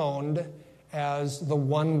ground as the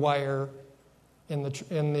one-wire in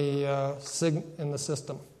the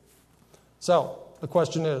system. So the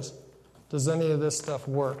question is, does any of this stuff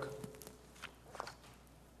work? There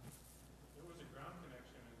was a ground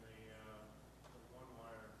connection in the one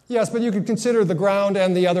wire. Yes, but you could consider the ground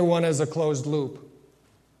and the other one as a closed loop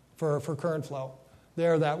for current flow.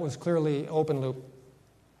 There, that was clearly open loop.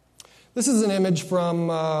 This is an image from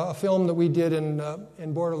a film that we did in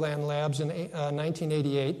Borderland Labs in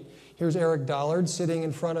 1988. Here's Eric Dollard sitting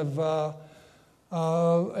in front of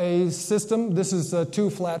a system. This is 2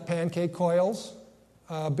 flat pancake coils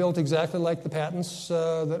built exactly like the patents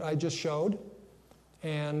that I just showed,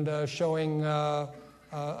 and showing a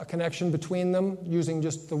connection between them using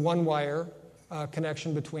just the one-wire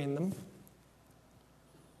connection between them.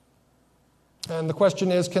 And the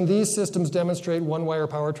question is, can these systems demonstrate one-wire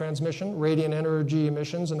power transmission, radiant energy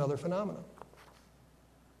emissions, and other phenomena?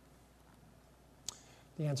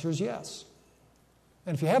 The answer is yes.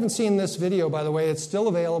 And if you haven't seen this video, by the way, it's still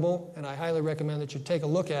available, and I highly recommend that you take a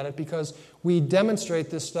look at it because we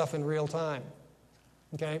demonstrate this stuff in real time.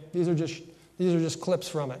 Okay? These are just clips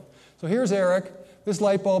from it. So here's Eric. This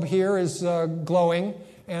light bulb here is glowing,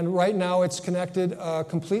 and right now it's connected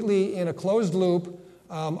completely in a closed loop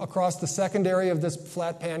across the secondary of this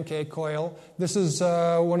flat pancake coil. This is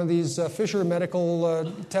one of these Fisher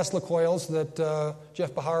Medical Tesla coils that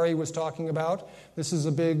Jeff Bahari was talking about. This is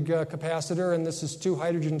a big capacitor, and this is 2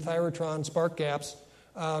 hydrogen thyrotron spark gaps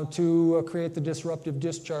to create the disruptive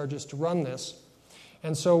discharges to run this.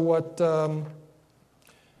 And so what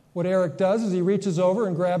Eric does is he reaches over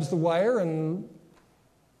and grabs the wire and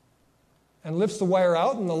lifts the wire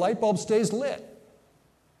out, and the light bulb stays lit.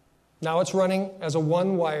 Now it's running as a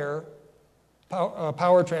one-wire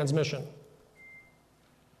power transmission.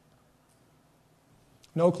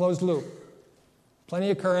 No closed loop. Plenty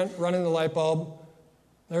of current running the light bulb.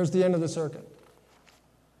 There's the end of the circuit.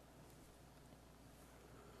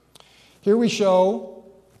 Here we show,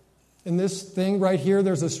 in this thing right here,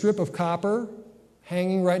 there's a strip of copper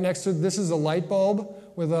hanging right next to it. This is a light bulb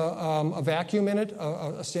with a vacuum in it,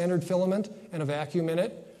 a standard filament and a vacuum in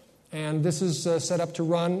it. And this is set up to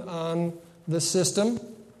run on this system.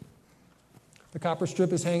 The copper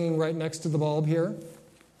strip is hanging right next to the bulb here.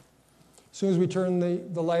 As soon as we turn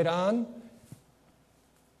the light on,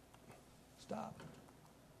 stop.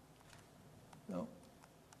 No.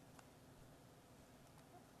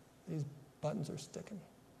 These buttons are sticking.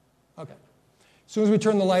 Okay. As soon as we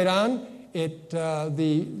turn the light on,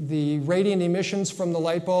 the radiant emissions from the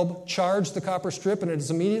light bulb charge the copper strip, and it is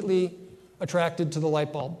immediately attracted to the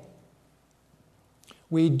light bulb.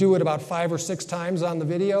 We do it about 5 or 6 times on the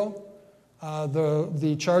video.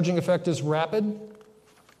 The charging effect is rapid.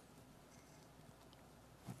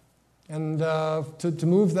 And to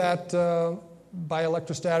move that by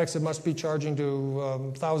electrostatics, it must be charging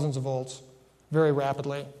to thousands of volts very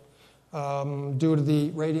rapidly due to the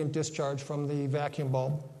radiant discharge from the vacuum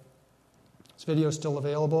bulb. This video is still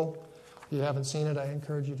available. If you haven't seen it, I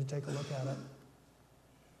encourage you to take a look at it.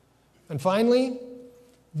 And finally,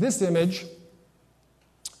 this image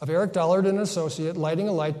of Eric Dollard and an associate lighting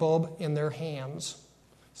a light bulb in their hands,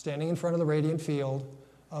 standing in front of the radiant field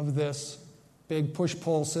of this big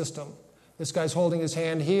push-pull system. This guy's holding his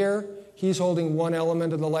hand here. He's holding one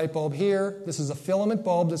element of the light bulb here. This is a filament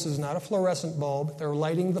bulb. This is not a fluorescent bulb. They're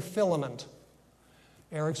lighting the filament.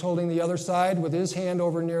 Eric's holding the other side with his hand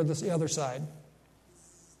over near the other side.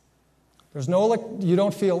 You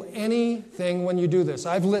don't feel anything when you do this.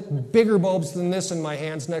 I've lit bigger bulbs than this in my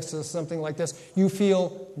hands next to something like this. You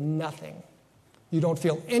feel nothing. You don't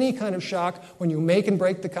feel any kind of shock. When you make and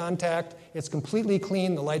break the contact, it's completely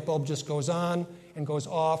clean. The light bulb just goes on and goes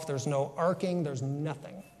off. There's no arcing. There's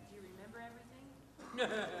nothing. Do you remember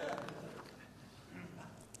everything?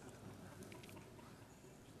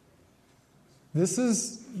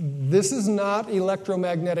 This is not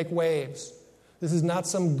electromagnetic waves. This is not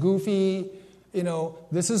some goofy,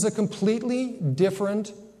 this is a completely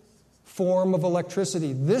different form of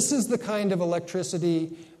electricity. This is the kind of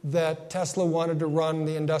electricity that Tesla wanted to run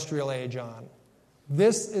the industrial age on.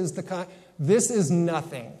 This is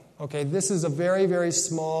nothing. Okay, this is a very, very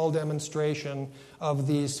small demonstration of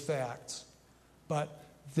these facts. But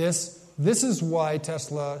this is why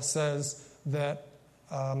Tesla says that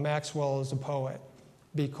Maxwell is a poet,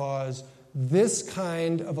 because this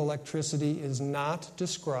kind of electricity is not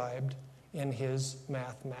described in his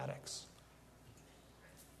mathematics.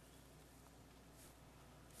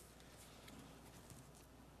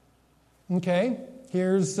 Okay,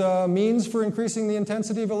 here's means for increasing the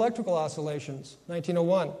intensity of electrical oscillations,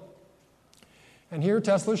 1901. And here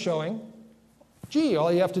Tesla's showing,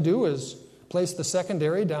 all you have to do is place the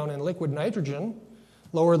secondary down in liquid nitrogen.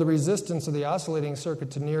 lower the resistance of the oscillating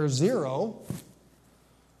circuit to near zero.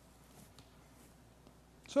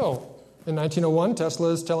 So, in 1901, Tesla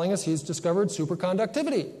is telling us he's discovered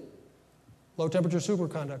superconductivity, low-temperature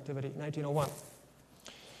superconductivity, 1901.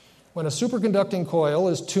 When a superconducting coil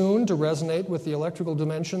is tuned to resonate with the electrical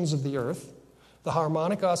dimensions of the Earth, the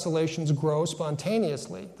harmonic oscillations grow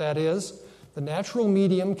spontaneously. That is, the natural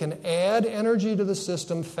medium can add energy to the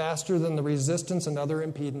system faster than the resistance and other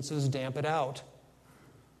impedances damp it out.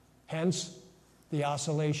 Hence, the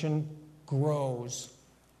oscillation grows.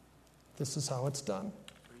 This is how it's done.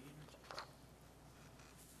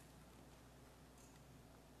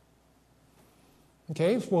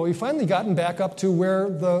 Okay, well, we've finally gotten back up to where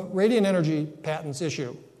the radiant energy patents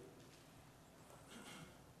issue.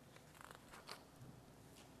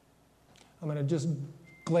 I'm going to just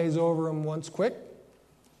glaze over them once quick.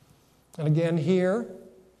 And again, here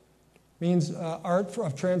means art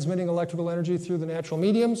of transmitting electrical energy through the natural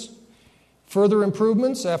mediums. Further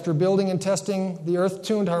improvements after building and testing the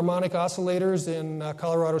earth-tuned harmonic oscillators in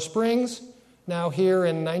Colorado Springs. Now here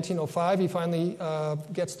in 1905, he finally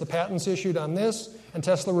gets the patents issued on this, and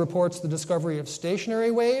Tesla reports the discovery of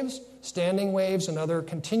stationary waves, standing waves, and other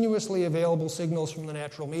continuously available signals from the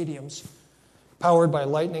natural mediums, powered by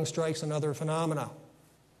lightning strikes and other phenomena.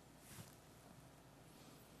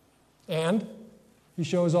 And he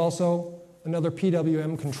shows also another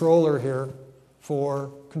PWM controller here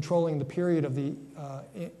for controlling the period of the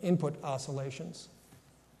input oscillations.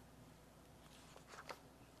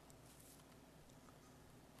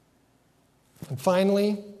 And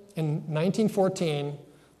finally, in 1914,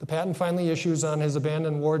 the patent finally issues on his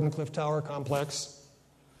abandoned Wardenclyffe Tower complex.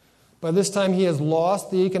 By this time, he has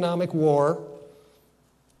lost the economic war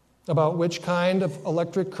about which kind of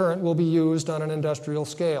electric current will be used on an industrial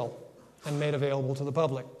scale and made available to the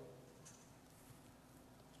public.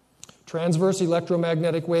 Transverse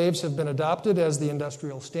electromagnetic waves have been adopted as the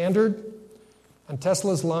industrial standard, and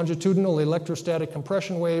Tesla's longitudinal electrostatic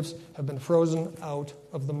compression waves have been frozen out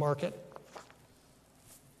of the market.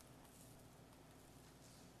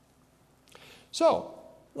 So,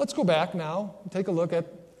 let's go back now and take a look at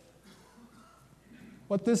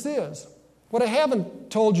what this is. What I haven't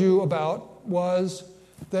told you about was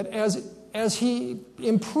that as he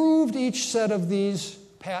improved each set of these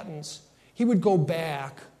patents, he would go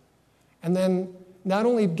back and then not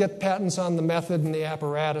only get patents on the method and the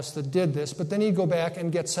apparatus that did this, but then he'd go back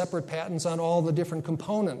and get separate patents on all the different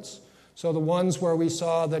components. So the ones where we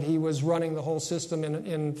saw that he was running the whole system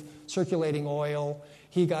in circulating oil,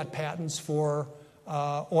 he got patents for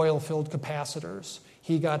oil-filled capacitors.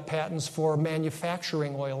 He got patents for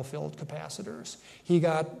manufacturing oil-filled capacitors. He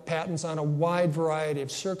got patents on a wide variety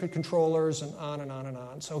of circuit controllers and on and on and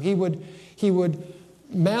on. So he would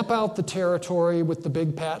map out the territory with the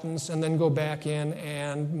big patents and then go back in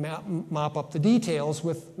and mop up the details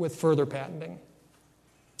with further patenting.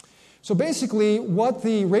 So basically, what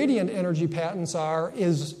the radiant energy patents are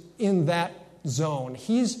is in that zone.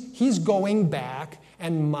 He's going back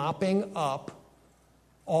and mopping up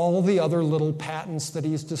all the other little patents that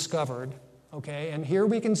he's discovered. Okay, and here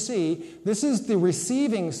we can see this is the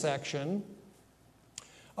receiving section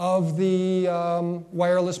of the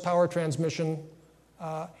wireless power transmission,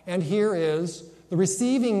 and here is the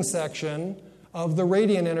receiving section of the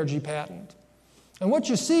radiant energy patent. And what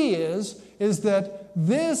you see is that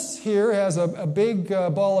this here has a big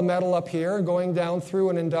ball of metal up here going down through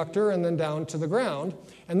an inductor and then down to the ground.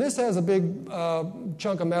 And this has a big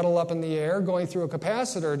chunk of metal up in the air going through a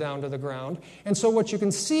capacitor down to the ground. And so what you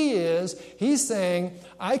can see is he's saying,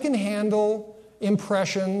 I can handle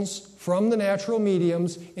impressions from the natural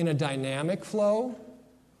mediums in a dynamic flow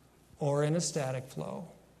or in a static flow.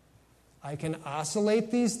 I can oscillate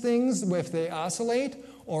these things if they oscillate,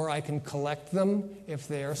 or I can collect them if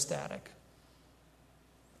they are static.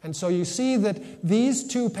 And so you see that these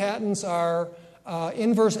two patents are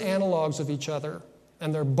inverse analogs of each other.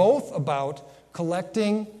 And they're both about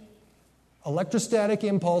collecting electrostatic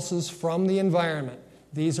impulses from the environment.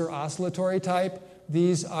 These are oscillatory type.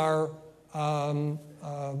 These are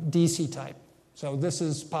DC type. So this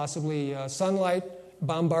is possibly sunlight,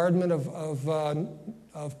 bombardment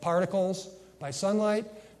of particles by sunlight.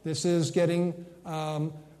 This is getting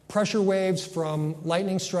pressure waves from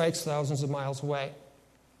lightning strikes thousands of miles away.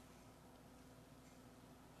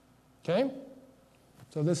 Okay?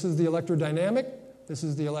 So this is the electrodynamic. This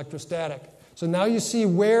is the electrostatic. So now you see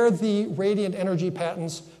where the radiant energy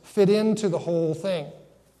patents fit into the whole thing.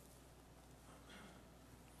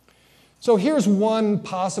 So here's one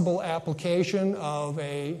possible application of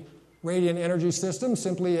a radiant energy system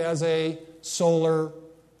simply as a solar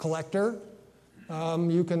collector.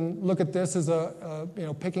 You can look at this as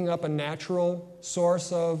picking up a natural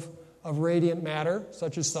source of radiant matter,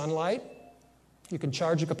 such as sunlight. You can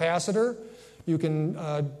charge a capacitor. You can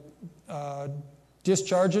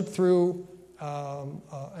discharge it through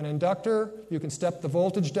an inductor. You can step the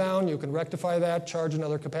voltage down. You can rectify that, charge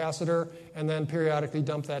another capacitor, and then periodically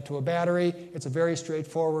dump that to a battery. It's a very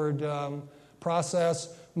straightforward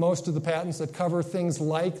process. Most of the patents that cover things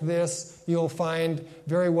like this you'll find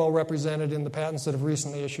very well represented in the patents that have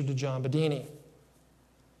recently issued to John Bedini.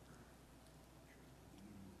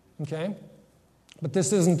 Okay? But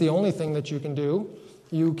this isn't the only thing that you can do.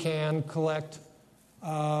 You can collect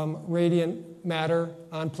radiant matter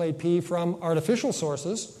on plate P from artificial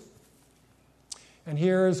sources. And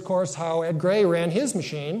here is, of course, how Ed Gray ran his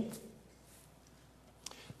machine.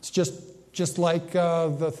 It's just like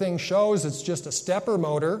the thing shows, it's just a stepper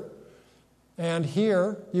motor. And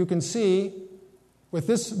here you can see, with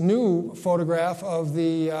this new photograph of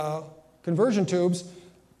the conversion tubes,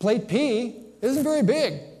 plate P isn't very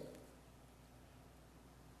big.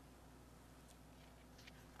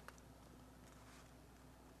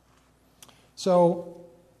 So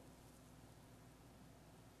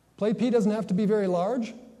plate P doesn't have to be very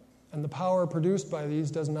large, and the power produced by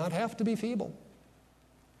these does not have to be feeble.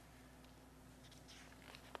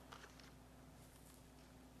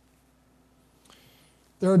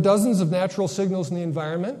 There are dozens of natural signals in the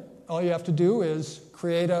environment. All you have to do is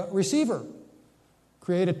create a receiver.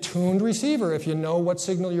 Create a tuned receiver if you know what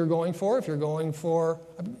signal you're going for. If you're going for,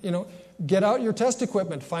 get out your test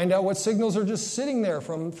equipment. Find out what signals are just sitting there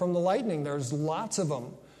from the lightning. There's lots of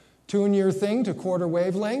them. Tune your thing to quarter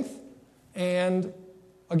wavelength. And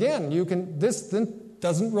again, this then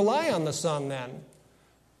doesn't rely on the sun then.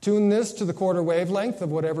 Tune this to the quarter wavelength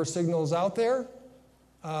of whatever signal is out there.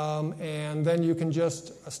 And then you can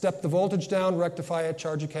just step the voltage down, rectify it,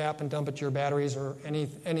 charge a cap, and dump it to your batteries or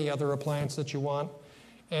any other appliance that you want,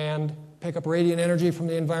 and pick up radiant energy from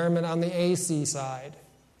the environment on the AC side.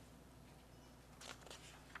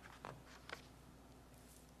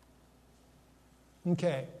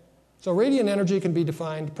 Okay, so radiant energy can be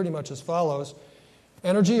defined pretty much as follows.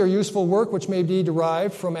 Energy or useful work which may be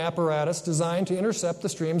derived from apparatus designed to intercept the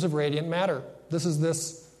streams of radiant matter. This is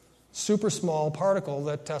this super small particle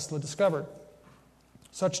that Tesla discovered.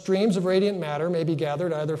 Such streams of radiant matter may be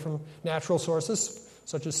gathered either from natural sources,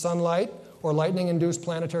 such as sunlight or lightning-induced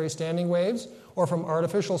planetary standing waves, or from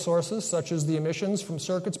artificial sources, such as the emissions from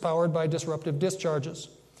circuits powered by disruptive discharges.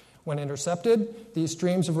 When intercepted, these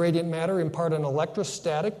streams of radiant matter impart an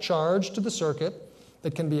electrostatic charge to the circuit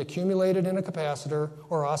that can be accumulated in a capacitor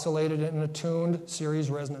or oscillated in a tuned series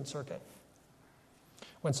resonant circuit.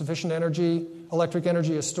 When sufficient electric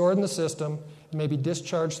energy is stored in the system, it may be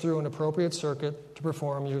discharged through an appropriate circuit to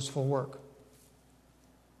perform useful work.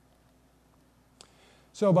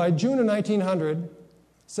 So by June of 1900,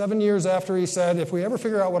 7 years after he said, if we ever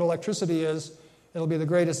figure out what electricity is, it'll be the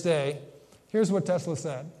greatest day, here's what Tesla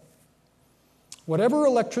said. Whatever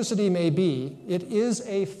electricity may be, it is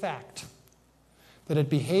a fact that it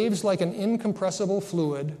behaves like an incompressible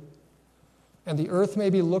fluid, and the Earth may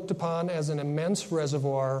be looked upon as an immense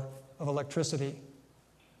reservoir of electricity.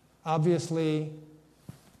 Obviously,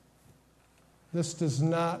 this does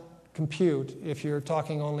not compute if you're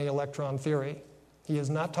talking only electron theory. He is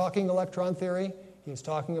not talking electron theory. He is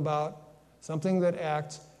talking about something that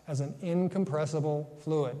acts as an incompressible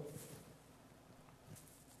fluid.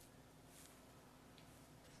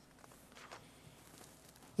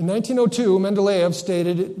 In 1902, Mendeleev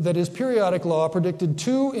stated that his periodic law predicted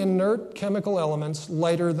two inert chemical elements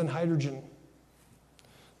lighter than hydrogen.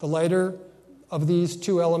 The lighter of these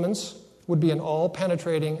two elements would be an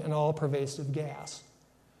all-penetrating and all-pervasive gas.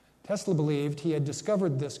 Tesla believed he had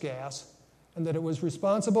discovered this gas and that it was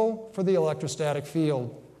responsible for the electrostatic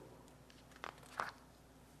field.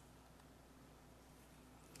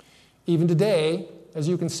 Even today, as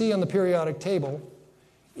you can see on the periodic table,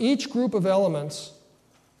 each group of elements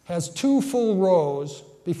has two full rows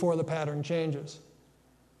before the pattern changes.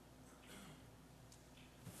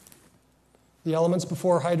 The elements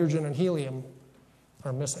before hydrogen and helium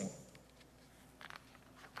are missing.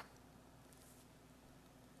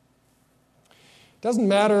 It doesn't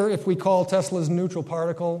matter if we call Tesla's neutral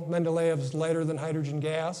particle Mendeleev's lighter than hydrogen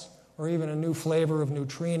gas, or even a new flavor of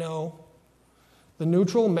neutrino. The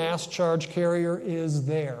neutral mass charge carrier is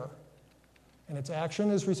there, and its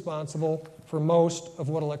action is responsible for most of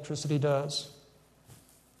what electricity does.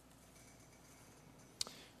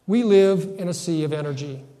 We live in a sea of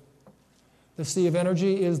energy. The sea of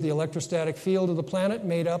energy is the electrostatic field of the planet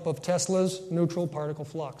made up of Tesla's neutral particle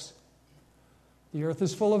flux. The Earth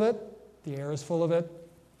is full of it, the air is full of it,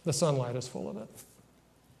 The sunlight is full of it.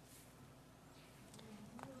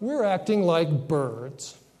 We're acting like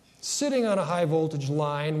birds, sitting on a high voltage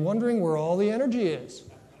line, wondering where all the energy is.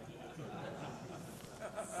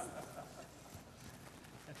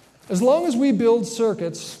 As long as we build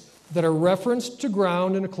circuits that are referenced to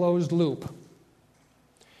ground in a closed loop,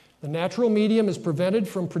 the natural medium is prevented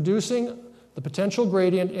from producing the potential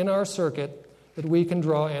gradient in our circuit that we can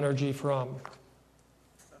draw energy from.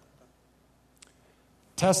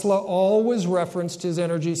 Tesla always referenced his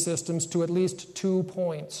energy systems to at least 2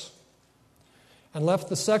 points and left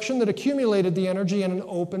the section that accumulated the energy in an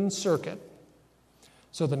open circuit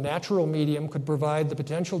so the natural medium could provide the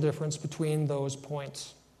potential difference between those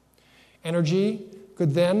points. Energy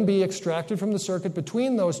could then be extracted from the circuit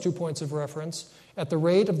between those 2 points of reference at the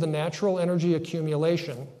rate of the natural energy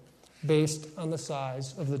accumulation based on the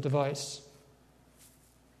size of the device.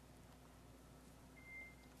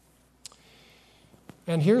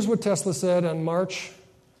 And here's what Tesla said on March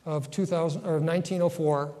of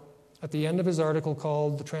 1904 at the end of his article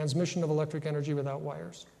called The Transmission of Electric Energy Without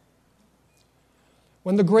Wires.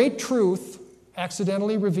 When the great truth,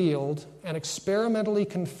 accidentally revealed and experimentally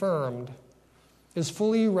confirmed, is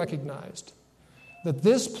fully recognized, that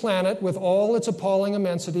this planet, with all its appalling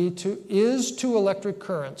immensity, is to electric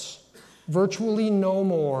currents virtually no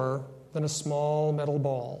more than a small metal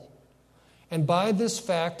ball. And by this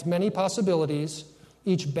fact, many possibilities,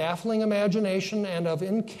 each baffling imagination and of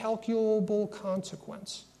incalculable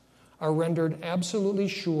consequence, are rendered absolutely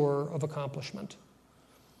sure of accomplishment.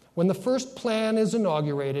 When the first plan is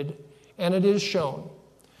inaugurated, and it is shown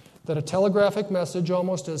that a telegraphic message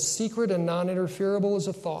almost as secret and non-interferable as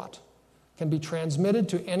a thought can be transmitted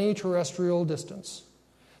to any terrestrial distance,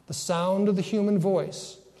 the sound of the human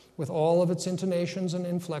voice, with all of its intonations and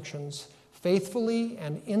inflections, faithfully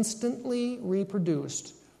and instantly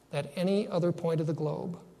reproduced at any other point of the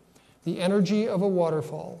globe, the energy of a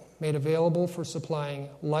waterfall made available for supplying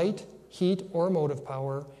light, heat, or motive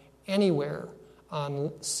power anywhere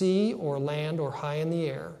on sea or land or high in the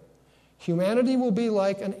air, humanity will be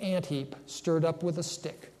like an ant-heap stirred up with a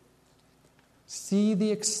stick. See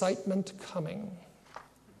the excitement coming.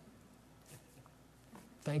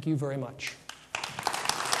 Thank you very much.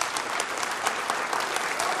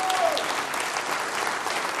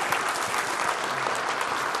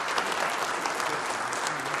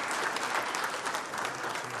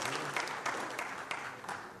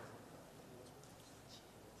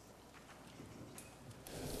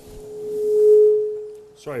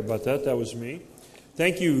 Sorry about that. That was me.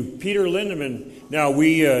 Thank you, Peter Lindemann. Now,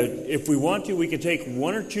 if we want to, we can take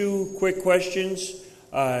one or two quick questions.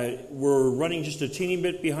 We're running just a teeny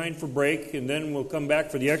bit behind for break, and then we'll come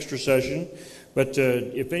back for the extra session. But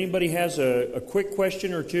if anybody has a quick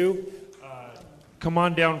question or two, come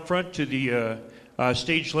on down front to the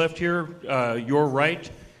stage left here, your right,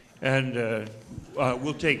 and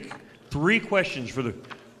we'll take 3 questions for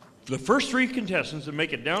the first 3 contestants and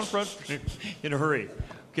make it down front in a hurry.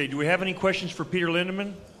 Okay, do we have any questions for Peter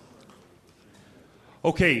Lindemann?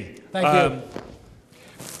 Okay. Thank you.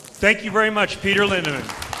 Thank you very much, Peter Lindemann.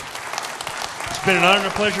 It's been an honor and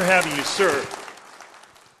a pleasure having you, sir.